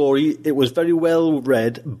for the story. It was very well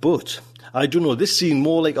read, but I don't know, this seemed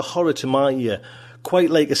more like a horror to my ear, quite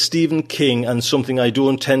like a Stephen King and something I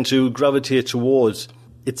don't tend to gravitate towards.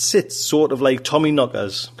 It sits sort of like Tommy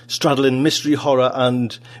Knockers, straddling mystery horror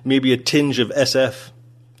and maybe a tinge of SF.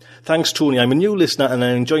 Thanks, Tony. I'm a new listener and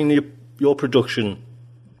I'm enjoying your production.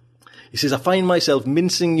 He says, I find myself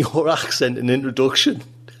mincing your accent in introduction.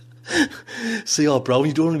 C.R. Brown,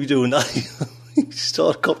 you don't want to be doing that. You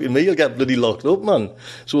start copying me, you'll get bloody locked up, man.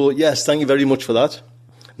 So, yes, thank you very much for that.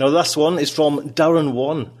 Now, the last one is from Darren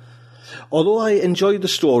One. Although I enjoyed the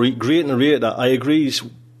story, great narrator, I agree,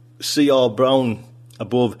 C.R. Brown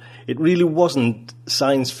above, it really wasn't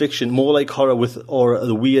science fiction, more like horror or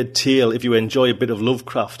a weird tale if you enjoy a bit of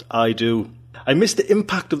Lovecraft. I do. I missed the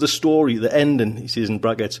impact of the story, the ending, he says in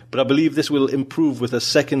brackets, but I believe this will improve with a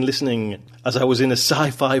second listening, as I was in a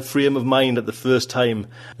sci-fi frame of mind at the first time.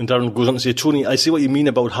 And Darren goes on to say, Tony, I see what you mean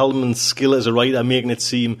about Haldeman's skill as a writer, making it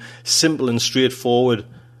seem simple and straightforward.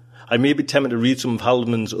 I may be tempted to read some of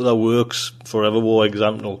Haldeman's other works, Forever War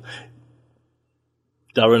example.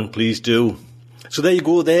 Darren, please do. So there you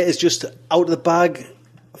go, there is just out of the bag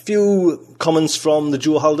a few comments from the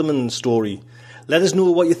Joe Haldeman story. Let us know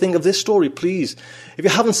what you think of this story, please. If you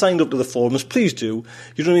haven't signed up to the forums, please do.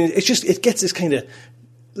 You know what I mean? It's just, it gets this kind of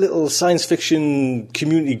little science fiction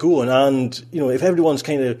community going, and, you know, if everyone's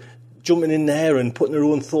kind of jumping in there and putting their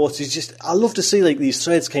own thoughts, it's just, I love to see, like, these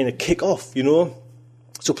threads kind of kick off, you know?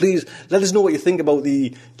 So please, let us know what you think about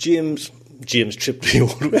the James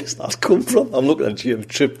Triptree. Where's that come from? I'm looking at James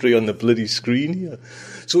Triptree on the bloody screen here.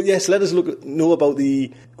 So yes, let us know about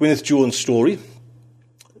the Gwyneth Jones story.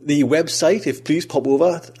 The website, if please pop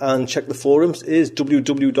over and check the forums, is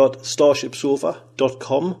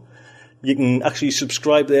www.starshipsofa.com. You can actually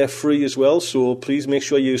subscribe there free as well, so please make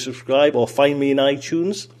sure you subscribe or find me in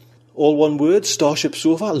iTunes. All one word, Starship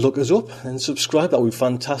Sofa, look us up and subscribe, that would be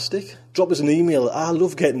fantastic. Drop us an email, I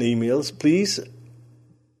love getting emails, please.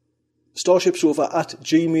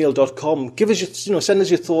 starshipsofa@gmail.com. Give us send us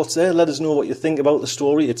your thoughts there, let us know what you think about the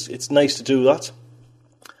story, it's nice to do that.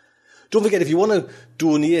 Don't forget, if you want to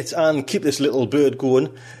donate and keep this little bird going,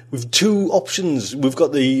 we've two options. We've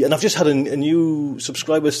got and I've just had a new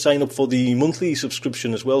subscriber sign up for the monthly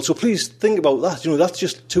subscription as well. So please think about that. You know, that's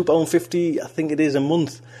just £2.50, I think it is, a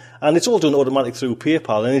month. And it's all done automatic through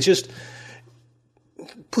PayPal. And it just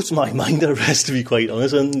puts my mind at rest, to be quite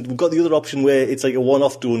honest. And we've got the other option where it's like a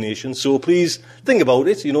one-off donation. So please think about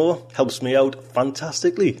it, helps me out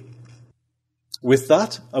fantastically. With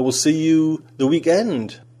that, I will see you the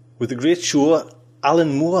weekend with the great show,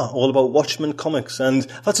 Alan Moore, all about Watchmen comics. And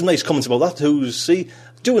I've had some nice comments about that, who's,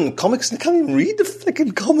 doing comics and they can't even read the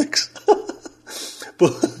flipping comics.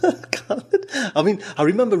 But, I mean, I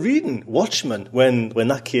remember reading Watchmen when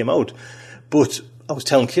that came out. But I was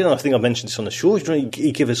telling Kieran, I think I mentioned this on the show,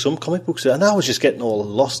 he gave us some comic books, and I was just getting all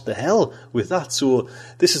lost to hell with that. So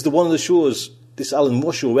this is one of the shows, this Alan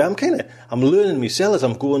Moore show, where I'm learning myself as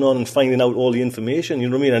I'm going on and finding out all the information, you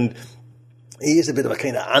know what I mean? And he is a bit of a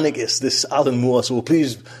kind of anarchist, this Alan Moore, so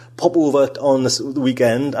please pop over on the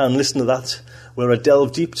weekend and listen to that, where I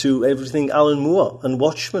delve deep to everything Alan Moore and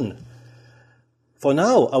Watchmen. For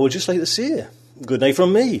now, I would just like to say good night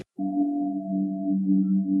from me.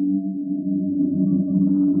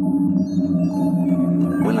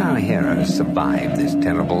 Will our heroes survive this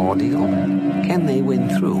terrible ordeal? Can they win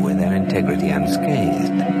through with their integrity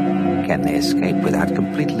unscathed? Can they escape without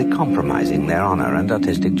completely compromising their honor and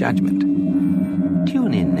artistic judgment?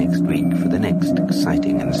 Tune in next week for the next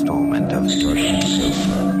exciting installment of Starship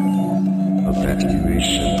Sofa.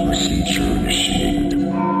 Evacuation procedure initiated.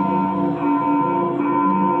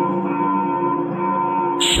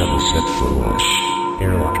 Shuttle set for launch.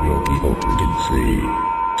 Airlock will be opened in 3,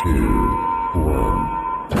 2, 1.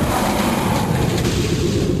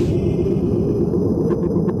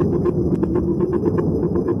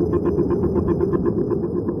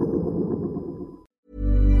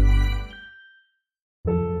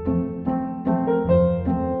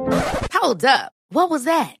 Hold up. What was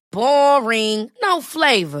that? Boring. No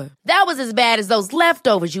flavor. That was as bad as those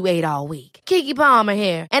leftovers you ate all week. Keke Palmer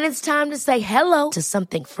here, and it's time to say hello to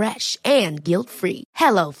something fresh and guilt-free.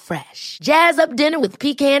 Hello Fresh. Jazz up dinner with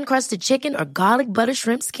pecan-crusted chicken or garlic butter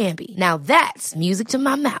shrimp scampi. Now that's music to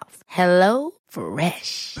my mouth. Hello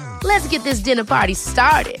Fresh. Let's get this dinner party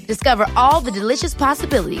started. Discover all the delicious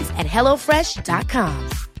possibilities at HelloFresh.com.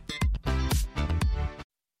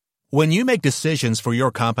 When you make decisions for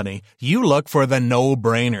your company, you look for the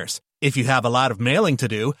no-brainers. If you have a lot of mailing to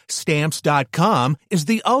do, Stamps.com is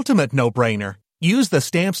the ultimate no-brainer. Use the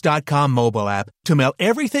Stamps.com mobile app to mail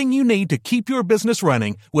everything you need to keep your business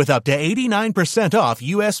running with up to 89% off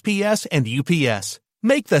USPS and UPS.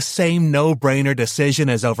 Make the same no-brainer decision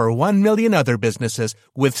as over 1 million other businesses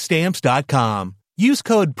with Stamps.com. Use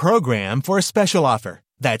code PROGRAM for a special offer.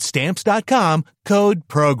 That's Stamps.com, code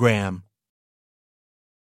PROGRAM.